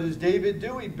 So what does David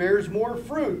do? He bears more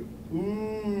fruit.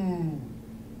 Ooh.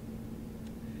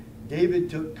 David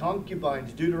took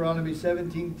concubines. Deuteronomy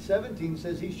 17:17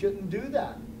 says he shouldn't do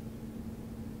that.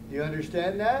 Do you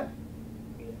understand that?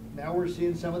 Now we're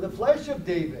seeing some of the flesh of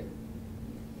David.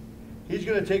 He's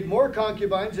going to take more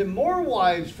concubines and more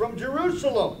wives from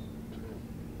Jerusalem.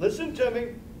 Listen to me.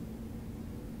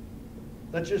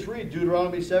 Let's just read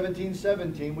Deuteronomy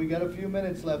 17:17. We got a few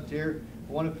minutes left here.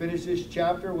 I want to finish this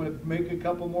chapter. I want to make a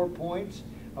couple more points.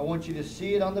 I want you to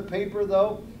see it on the paper,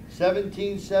 though.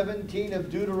 17:17 of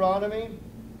Deuteronomy.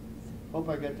 Hope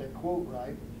I got that quote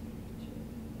right.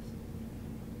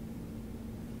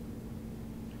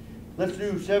 Let's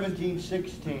do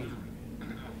 17:16.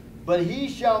 But he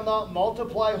shall not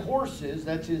multiply horses,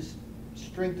 that's his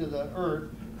strength of the earth,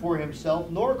 for himself,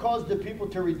 nor cause the people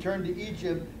to return to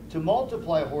Egypt to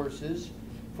multiply horses.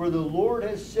 For the Lord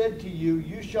has said to you,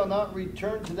 you shall not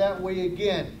return to that way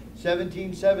again.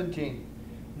 17:17.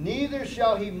 Neither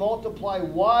shall he multiply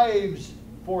wives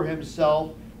for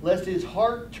himself, lest his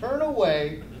heart turn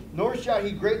away, nor shall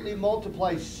he greatly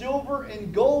multiply silver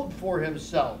and gold for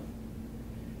himself.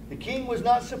 The king was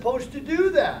not supposed to do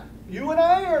that. You and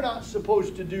I are not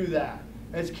supposed to do that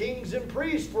as kings and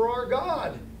priests for our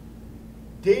God.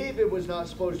 David was not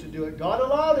supposed to do it. God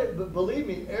allowed it, but believe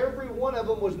me, every one of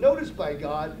them was noticed by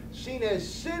God, seen as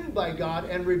sin by God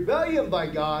and rebellion by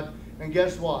God. And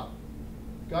guess what?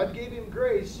 God gave him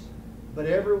grace, but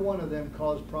every one of them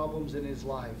caused problems in his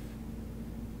life.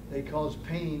 They caused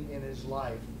pain in his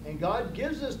life. And God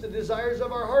gives us the desires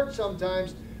of our heart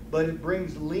sometimes, but it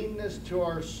brings leanness to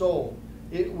our soul.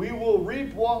 We will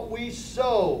reap what we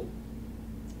sow.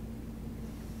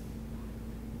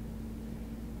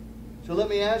 So let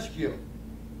me ask you.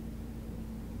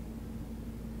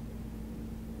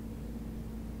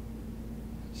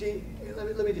 See,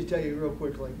 let me just tell you real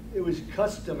quickly. It was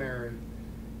customary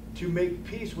to make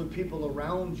peace with people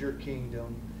around your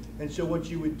kingdom. And so what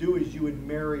you would do is you would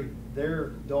marry their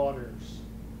daughters.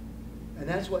 And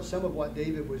that's some of what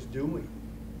David was doing.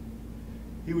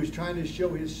 He was trying to show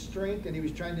his strength, and he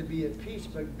was trying to be at peace.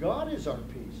 But God is our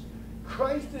peace.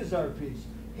 Christ is our peace.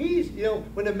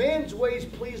 When a man's ways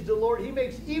please the Lord, he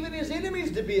makes even his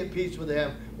enemies to be at peace with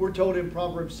him. We're told in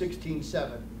Proverbs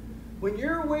 16:7. When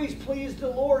your ways please the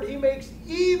Lord, he makes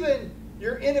even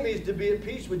your enemies to be at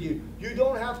peace with you. You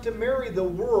don't have to marry the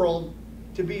world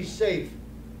to be safe.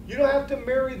 You don't have to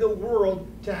marry the world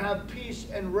to have peace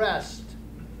and rest.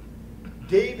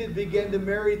 David began to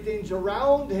marry things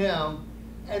around him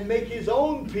and make his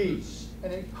own peace.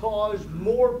 And it caused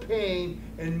more pain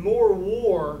and more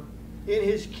war in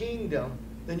his kingdom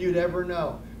than you'd ever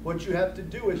know. What you have to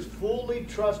do is fully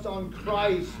trust on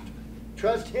Christ.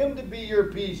 Trust him to be your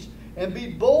peace. And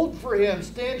be bold for him.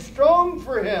 Stand strong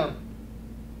for him.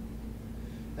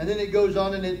 And then it goes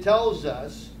on and it tells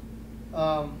us,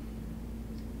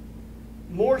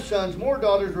 more sons, more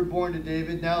daughters were born to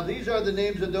David. Now these are the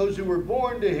names of those who were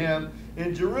born to him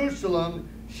in Jerusalem: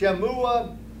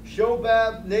 Shammua,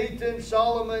 Shobab, Nathan,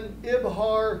 Solomon,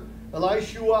 Ibhar,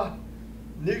 Elishua,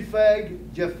 Nepheg,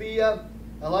 Japhiah,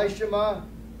 Elishama,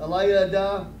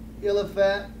 Eliada,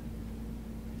 Eliphat.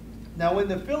 Now when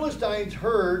the Philistines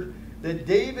heard that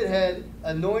David had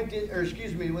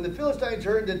when the Philistines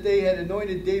heard that they had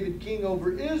anointed David king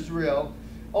over Israel,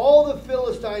 all the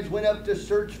Philistines went up to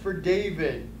search for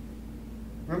David.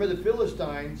 Remember, the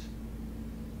Philistines,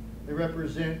 they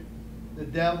represent the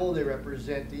devil, they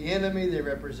represent the enemy, they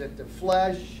represent the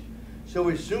flesh. So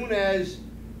as soon as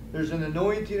there's an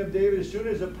anointing of David, as soon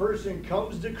as a person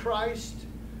comes to Christ,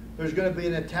 there's going to be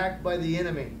an attack by the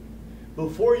enemy.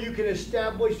 Before you can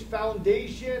establish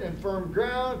foundation and firm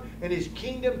ground and his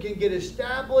kingdom can get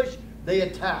established, they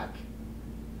attack.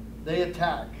 They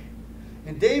attack.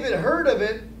 And David heard of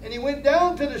it, and he went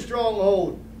down to the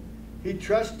stronghold. He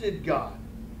trusted God.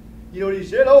 You know what he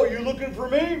said? "Oh, you looking for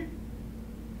me?"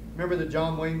 Remember the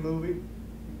John Wayne movie?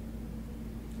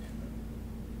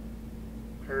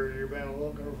 "Heard you've been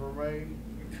looking for me.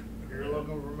 You're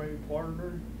looking for me,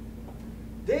 partner."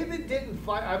 David didn't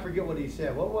fight. I forget what he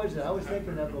said. What was it? I was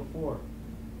thinking that before.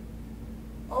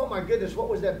 Oh my goodness, what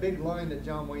was that big line that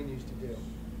John Wayne used to do?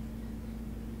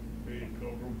 Hey,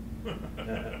 Pilgrim.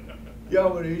 Yeah,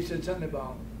 but he said something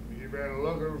about, "You've been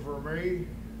looking for me,"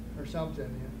 or something.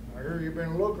 Yeah. "I heard you've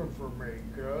been looking for me,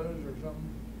 cuz," or something.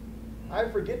 I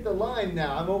forget the line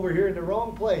now. I'm over here in the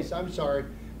wrong place. I'm sorry.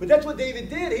 But that's what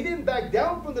David did. He didn't back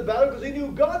down from the battle because he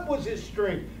knew God was his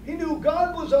strength. He knew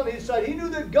God was on his side. He knew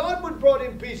that God would brought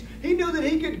him peace. He knew that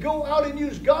he could go out and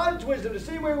use God's wisdom. The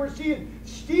same way we're seeing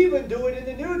Stephen do it in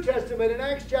the New Testament in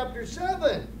Acts chapter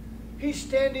 7. He's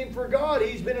standing for God.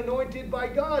 He's been anointed by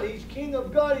God. He's king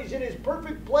of God. He's in his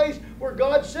perfect place where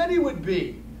God said he would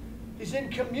be. He's in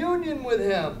communion with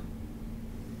him.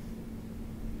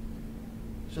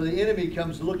 So the enemy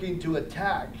comes looking to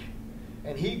attack.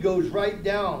 And he goes right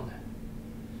down.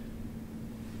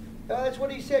 That's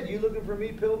what he said. "You looking for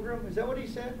me, pilgrim?" Is that what he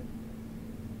said?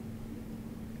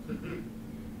 I'm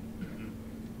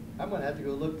going to have to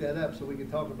go look that up so we can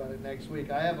talk about it next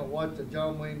week. I haven't watched a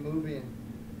John Wayne movie in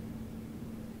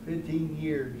 15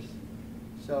 years.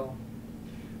 So,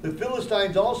 the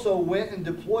Philistines also went and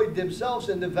deployed themselves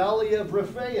in the valley of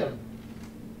Rephaim.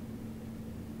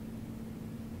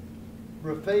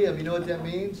 Rephaim, you know what that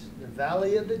means? The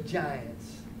valley of the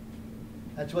giants.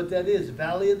 That's what that is,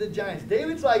 valley of the giants.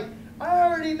 David's like, "I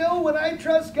already know when I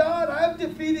trust God, I've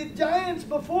defeated giants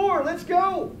before. Let's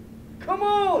go. Come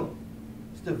on."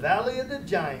 It's the valley of the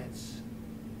giants.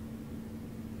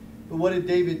 But what did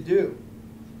David do?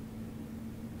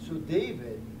 So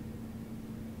David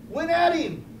went at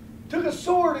him, took a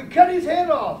sword and cut his head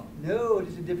off. No, it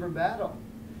is a different battle.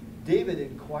 David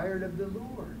inquired of the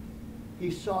Lord. He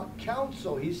sought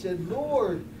counsel. He said,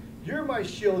 "Lord, you're my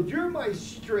shield. You're my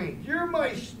strength. You're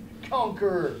my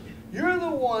conqueror. You're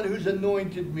the one who's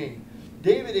anointed me."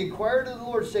 David inquired of the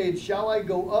Lord, saying, "Shall I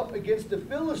go up against the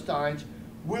Philistines?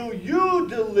 Will you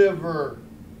deliver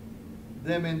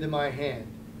them into my hand?"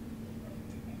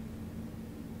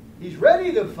 He's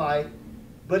ready to fight,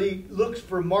 but he looks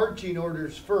for marching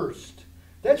orders first.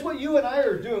 That's what you and I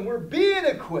are doing. We're being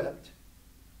equipped.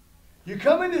 You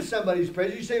come into somebody's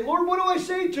presence, you say, "Lord, what do I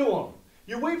say to them?"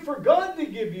 You wait for God to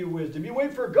give you wisdom. You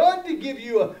wait for God to give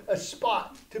you a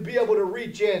spot to be able to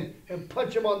reach in and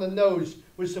punch him on the nose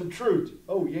with some truth.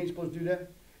 Oh, you ain't supposed to do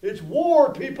that? It's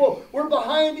war, people. We're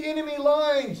behind enemy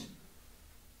lines.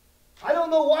 I don't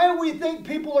know why we think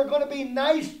people are going to be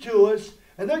nice to us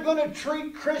and they're going to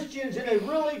treat Christians in a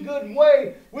really good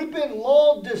way. We've been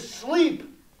lulled to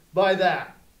sleep by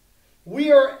that.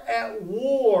 We are at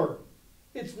war.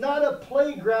 It's not a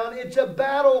playground, it's a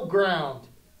battleground.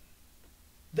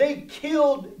 They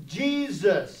killed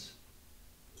Jesus.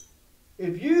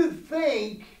 If you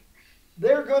think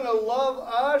they're going to love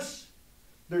us,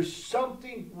 there's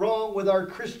something wrong with our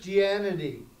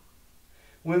Christianity.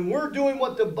 When we're doing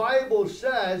what the Bible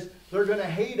says, they're going to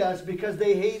hate us because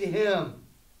they hate Him.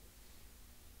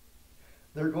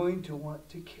 They're going to want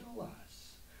to kill us.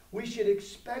 We should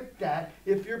expect that.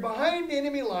 If you're behind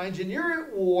enemy lines and you're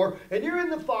at war and you're in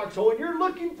the foxhole and you're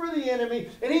looking for the enemy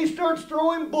and he starts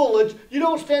throwing bullets, you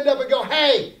don't stand up and go,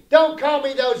 "Hey, don't call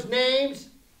me those names."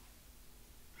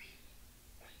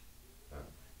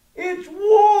 It's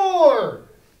war.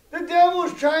 The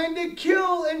devil's trying to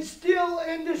kill and steal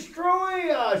and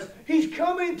destroy us. He's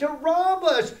coming to rob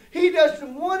us. He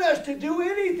doesn't want us to do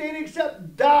anything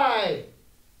except die.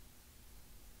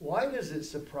 Why does it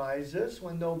surprise us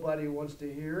when nobody wants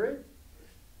to hear it?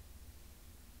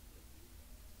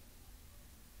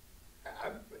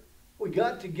 We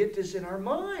got to get this in our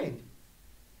mind.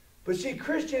 But see,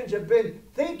 Christians have been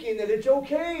thinking that it's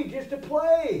okay just to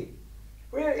play.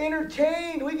 We're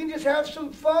entertained. We can just have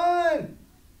some fun.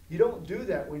 You don't do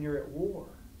that when you're at war.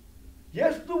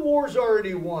 Yes, the war's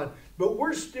already won, but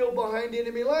we're still behind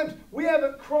enemy lines. We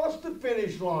haven't crossed the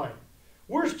finish line.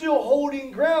 We're still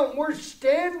holding ground. We're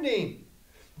standing.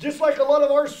 Just like a lot of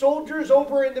our soldiers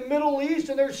over in the Middle East,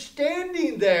 and they're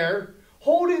standing there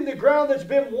holding the ground that's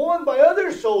been won by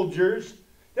other soldiers.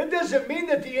 That doesn't mean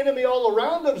that the enemy all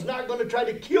around them is not going to try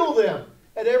to kill them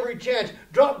at every chance,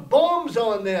 drop bombs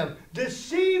on them,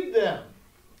 deceive them.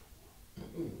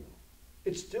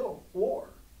 It's still war.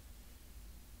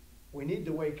 We need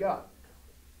to wake up.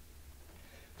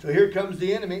 So here comes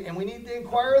the enemy, and we need to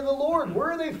inquire of the Lord.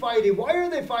 Where are they fighting? Why are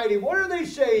they fighting? What are they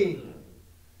saying?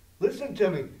 Listen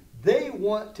to me. They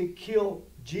want to kill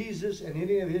Jesus and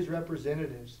any of his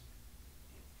representatives.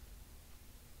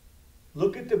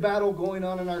 Look at the battle going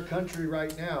on in our country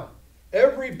right now.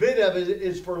 Every bit of it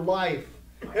is for life.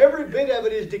 Every bit of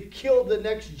it is to kill the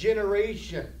next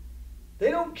generation.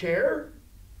 They don't care.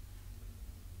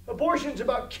 Abortion's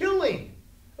about killing.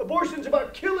 Abortion's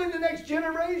about killing the next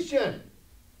generation.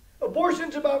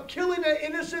 Abortion's about killing an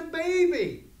innocent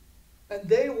baby. And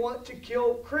they want to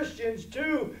kill Christians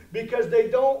too because they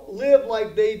don't live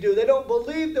like they do. They don't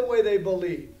believe the way they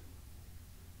believe.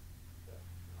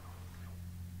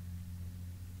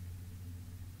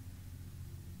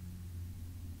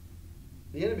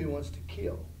 The enemy wants to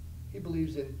kill. He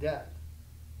believes in death.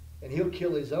 And he'll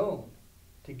kill his own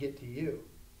to get to you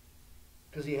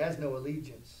because he has no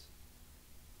allegiance.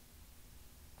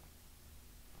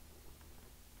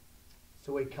 It's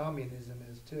the way communism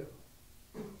is too.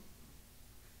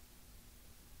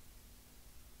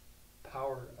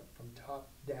 Power from top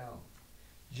down.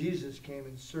 Jesus came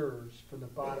and serves from the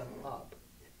bottom up.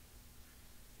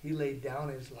 He laid down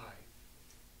his life.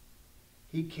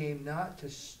 He came not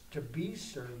to be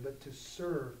served, but to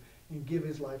serve and give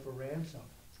his life a ransom.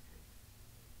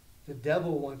 The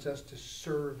devil wants us to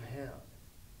serve him.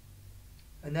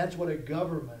 And that's what a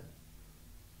government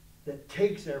that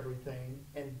takes everything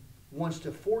and wants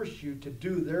to force you to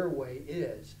do their way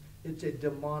is. It's a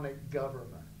demonic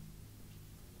government.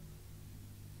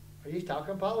 Are you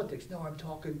talking politics? No, I'm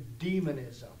talking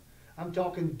demonism. I'm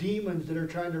talking demons that are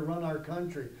trying to run our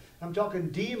country. I'm talking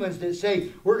demons that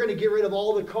say, we're going to get rid of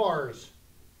all the cars.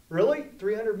 Really?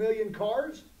 300 million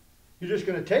cars? You're just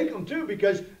going to take them too,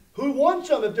 because who wants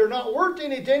them if they're not worth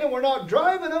anything and we're not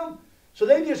driving them? So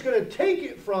they're just going to take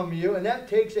it from you, and that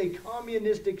takes a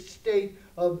communistic state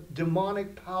of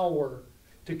demonic power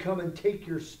to come and take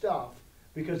your stuff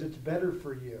because it's better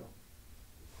for you.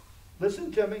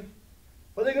 Listen to me.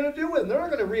 What are they going to do with them? They're not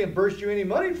going to reimburse you any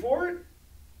money for it.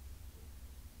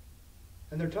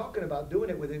 And they're talking about doing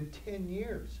it within 10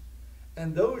 years.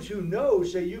 And those who know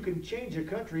say you can change a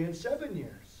country in 7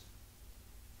 years.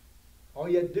 All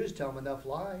you have to do is tell them enough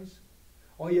lies.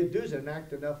 All you have to do is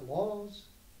enact enough laws.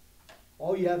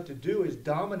 All you have to do is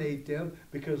dominate them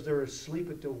because they're asleep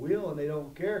at the wheel and they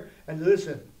don't care. And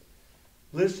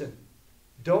listen,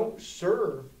 don't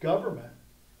serve government.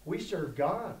 We serve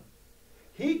God.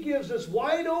 He gives us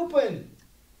wide open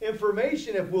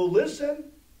information if we'll listen.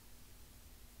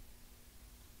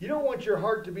 You don't want your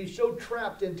heart to be so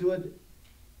trapped into a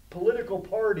political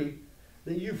party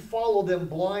that you follow them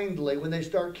blindly when they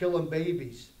start killing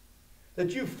babies.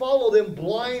 That you follow them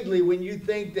blindly when you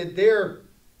think that they're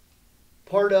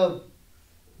part of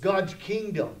God's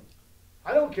kingdom.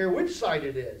 I don't care which side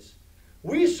it is.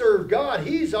 We serve God.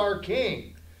 He's our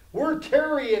king. We're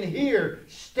tarrying here,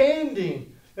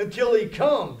 standing until he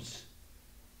comes.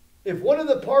 If one of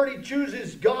the party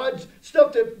chooses God's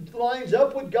stuff that lines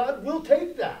up with God, we'll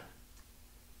take that.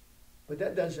 But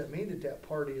that doesn't mean that that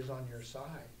party is on your side.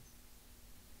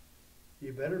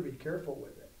 You better be careful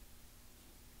with it.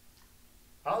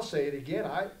 I'll say it again.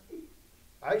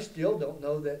 I still don't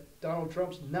know that Donald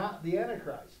Trump's not the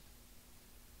Antichrist.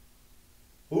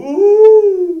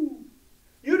 Ooh!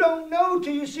 You don't know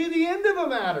till you see the end of a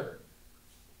matter.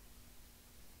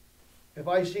 If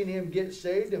I seen him get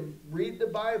saved and read the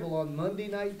Bible on Monday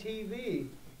night TV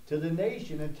to the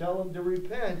nation and tell them to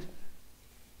repent,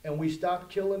 and we stop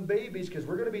killing babies because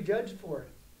we're going to be judged for it.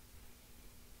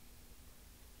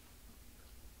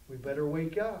 We better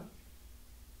wake up.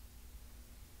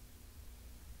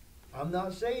 I'm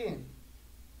not saying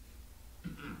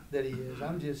that he is.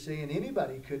 I'm just saying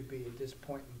anybody could be at this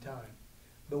point in time.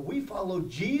 But we follow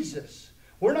Jesus.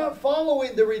 We're not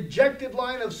following the rejected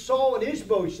line of Saul and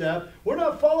Ishbosheth. We're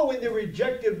not following the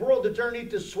rejected world that's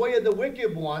underneath the sway of the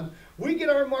wicked one. We get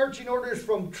our marching orders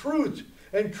from truth.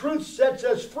 And truth sets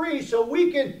us free so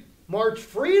we can march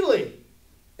freely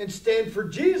and stand for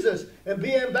Jesus and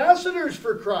be ambassadors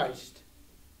for Christ.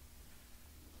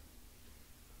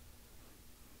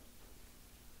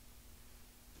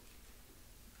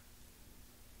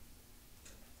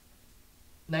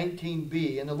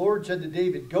 19b, and the Lord said to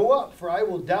David, "Go up, for I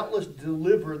will doubtless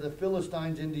deliver the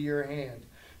Philistines into your hand."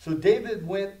 So David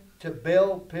went to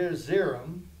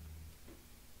Baal-Perazim,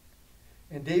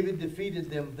 and David defeated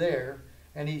them there.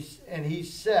 And he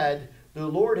said, "The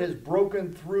Lord has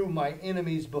broken through my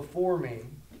enemies before me,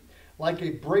 like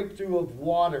a breakthrough of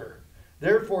water."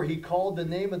 Therefore he called the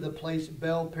name of the place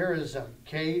Baal-Perazim.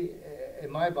 K,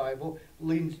 in my Bible,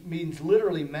 means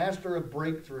literally master of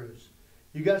breakthroughs.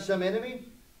 You got some enemy?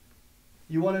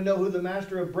 You want to know who the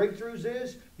master of breakthroughs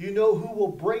is? You know who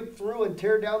will break through and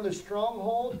tear down the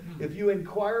stronghold? If you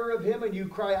inquire of him and you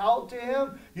cry out to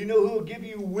him, you know who will give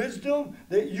you wisdom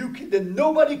that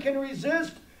nobody can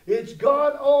resist? It's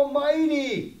God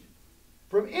Almighty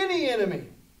from any enemy.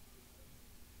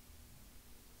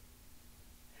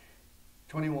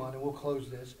 21, and we'll close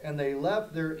this. And they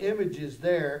left their images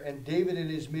there, and David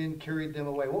and his men carried them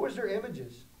away. What was their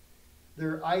images?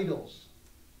 Their idols.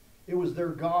 It was their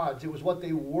gods. It was what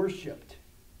they worshipped.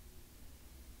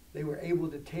 They were able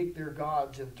to take their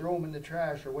gods and throw them in the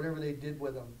trash or whatever they did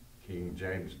with them. King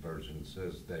James Version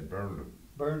says they burned them.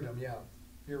 Burned them, yeah.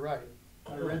 You're right.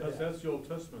 I read that. That's the Old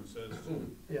Testament says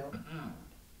too. Yeah.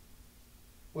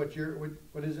 What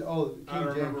is it? Oh, King James. I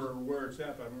don't remember where it's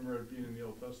at, but I remember it being in the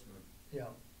Old Testament. Yeah.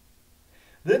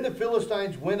 Then the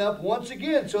Philistines went up once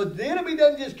again. So the enemy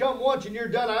doesn't just come once and you're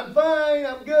done. I'm fine.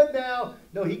 I'm good now.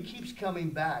 No, he keeps coming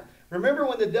back. Remember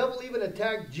when the devil even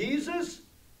attacked Jesus?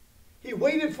 He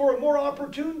waited for a more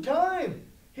opportune time.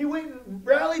 He went and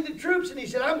rallied the troops and he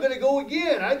said, "I'm going to go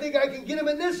again. I think I can get him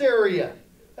in this area."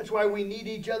 That's why we need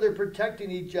each other,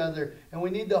 protecting each other. And we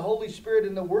need the Holy Spirit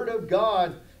and the Word of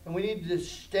God. And we need to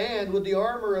stand with the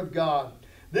armor of God.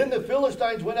 Then the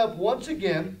Philistines went up once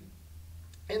again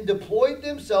and deployed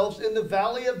themselves in the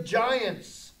valley of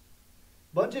giants.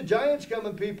 Bunch of giants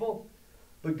coming, people.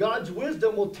 But God's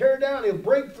wisdom will tear down. He'll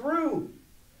break through.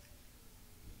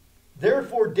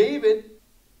 Therefore David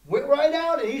went right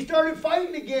out and he started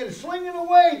fighting again, slinging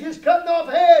away, just cutting off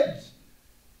heads.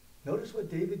 Notice what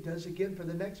David does again for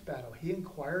the next battle. He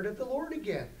inquired of the Lord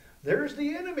again. There's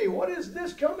the enemy. What is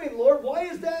this coming, Lord? Why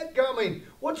is that coming?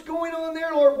 What's going on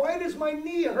there, Lord? Why does my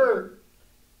knee hurt?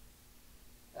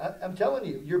 I'm telling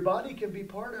you, your body can be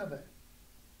part of it.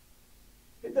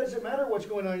 It doesn't matter what's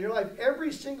going on in your life.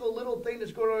 Every single little thing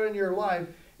that's going on in your life,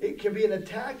 it can be an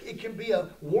attack. It can be a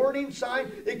warning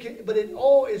sign. But it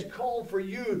all is called for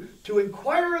you to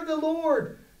inquire of the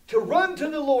Lord, to run to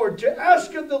the Lord, to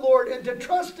ask of the Lord, and to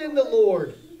trust in the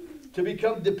Lord, to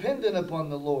become dependent upon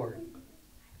the Lord.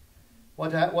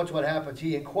 Watch what happens.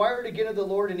 He inquired again of the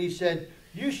Lord, and he said,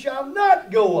 "You shall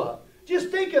not go up." Just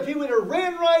think if he would have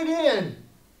ran right in,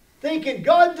 thinking,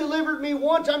 God delivered me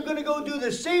once, I'm going to go do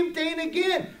the same thing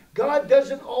again. God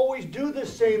doesn't always do the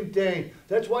same thing.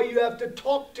 That's why you have to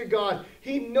talk to God.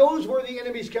 He knows where the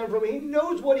enemies come from. He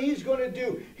knows what he's going to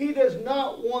do. He does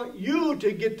not want you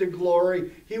to get the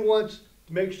glory. He wants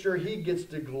to make sure he gets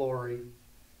the glory.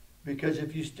 Because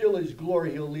if you steal his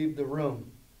glory, he'll leave the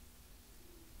room.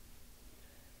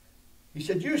 He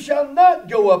said, "You shall not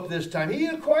go up this time." He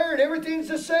inquired, everything's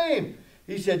the same.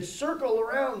 He said, "Circle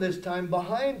around this time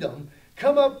behind them.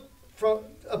 Come up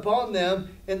upon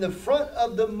them in the front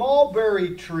of the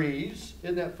mulberry trees."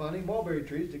 Isn't that funny? Mulberry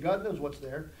trees. God knows what's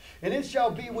there. "And it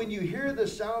shall be when you hear the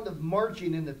sound of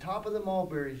marching in the top of the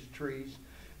mulberry trees,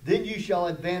 then you shall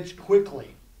advance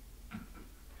quickly.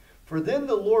 For then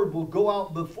the Lord will go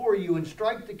out before you and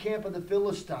strike the camp of the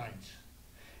Philistines."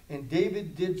 And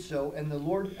David did so, and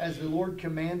as the Lord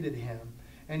commanded him.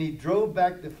 And he drove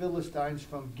back the Philistines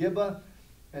from Gibeah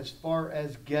as far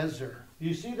as Gezer.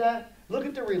 You see that? Look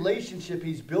at the relationship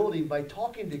he's building by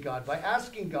talking to God, by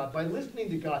asking God, by listening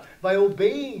to God, by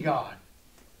obeying God.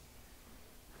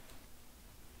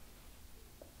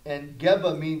 And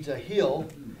Gibeah means a hill,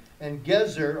 and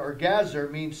Gezer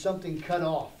means something cut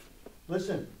off.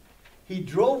 Listen, he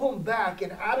drove them back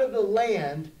and out of the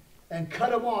land and cut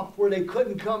them off where they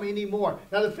couldn't come anymore.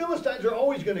 Now the Philistines are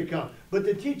always going to come, but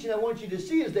the teaching I want you to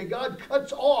see is that God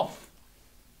cuts off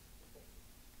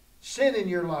sin in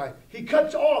your life. He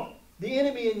cuts off the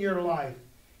enemy in your life.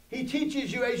 He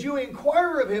teaches you as you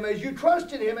inquire of him, as you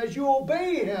trust in him, as you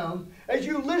obey him, as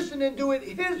you listen and do it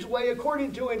his way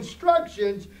according to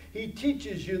instructions, he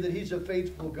teaches you that he's a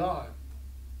faithful God,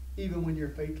 even when you're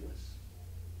faithless,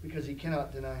 because he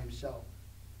cannot deny himself.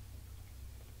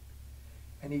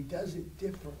 And he does it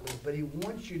differently, but he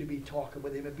wants you to be talking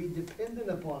with him and be dependent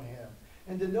upon him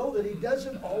And to know that he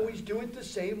doesn't always do it the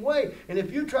same way. And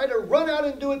if you try to run out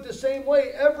and do it the same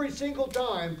way every single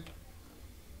time,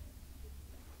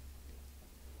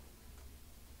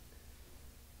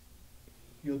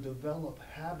 you'll develop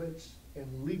habits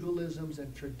and legalisms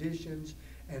and traditions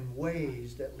and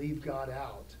ways that leave God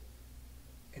out,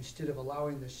 instead of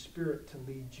allowing the Spirit to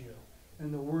lead you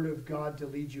and the Word of God to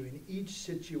lead you in each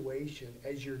situation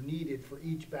as you're needed for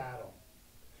each battle.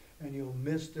 And you'll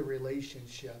miss the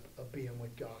relationship of being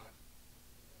with God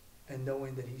and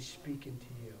knowing that he's speaking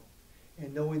to you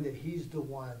and knowing that he's the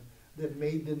one that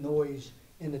made the noise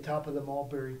in the top of the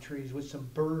mulberry trees with some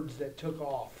birds that took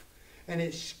off. And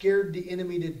it scared the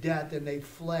enemy to death, and they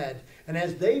fled. And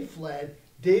as they fled,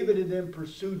 David and them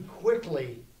pursued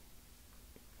quickly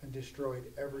and destroyed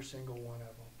every single one of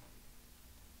them.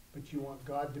 But you want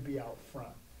God to be out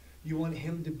front. You want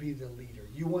him to be the leader.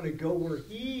 You want to go where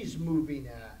he's moving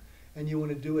at, and you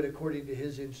want to do it according to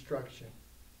his instruction.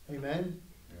 Amen?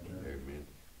 Amen.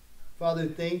 Father,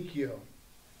 thank you.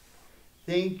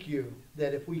 Thank you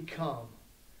that if we come,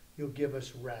 you'll give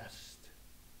us rest.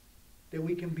 That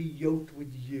we can be yoked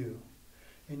with you,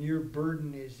 and your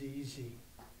burden is easy.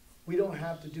 We don't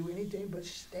have to do anything but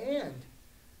stand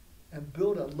and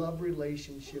build a love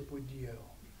relationship with you.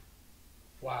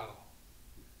 Wow.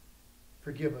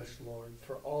 Forgive us, Lord,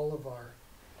 for all of our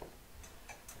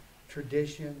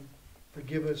tradition.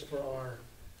 Forgive us for our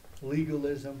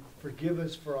legalism. Forgive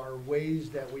us for our ways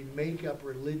that we make up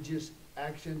religious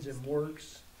actions and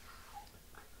works.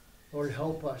 Lord,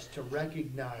 help us to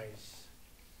recognize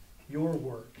your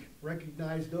work.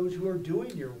 Recognize those who are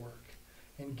doing your work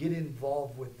and get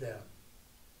involved with them.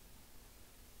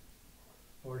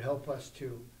 Lord, help us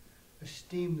to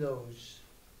esteem those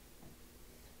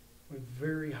with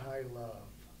very high love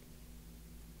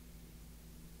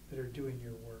that are doing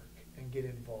your work, and get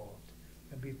involved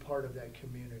and be part of that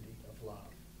community of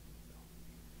love.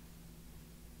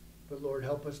 But Lord,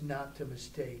 help us not to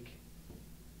mistake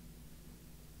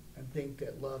and think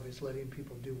that love is letting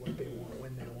people do what they want,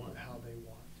 when they want, how they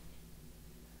want.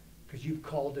 Because you've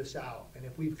called us out. And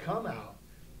if we've come out,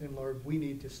 then Lord, we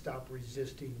need to stop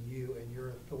resisting you and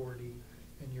your authority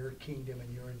and your kingdom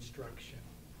and your instruction.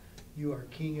 You are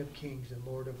King of kings and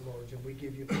Lord of lords, and we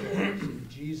give you praise in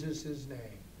Jesus' name.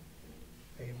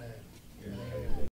 Amen. Amen.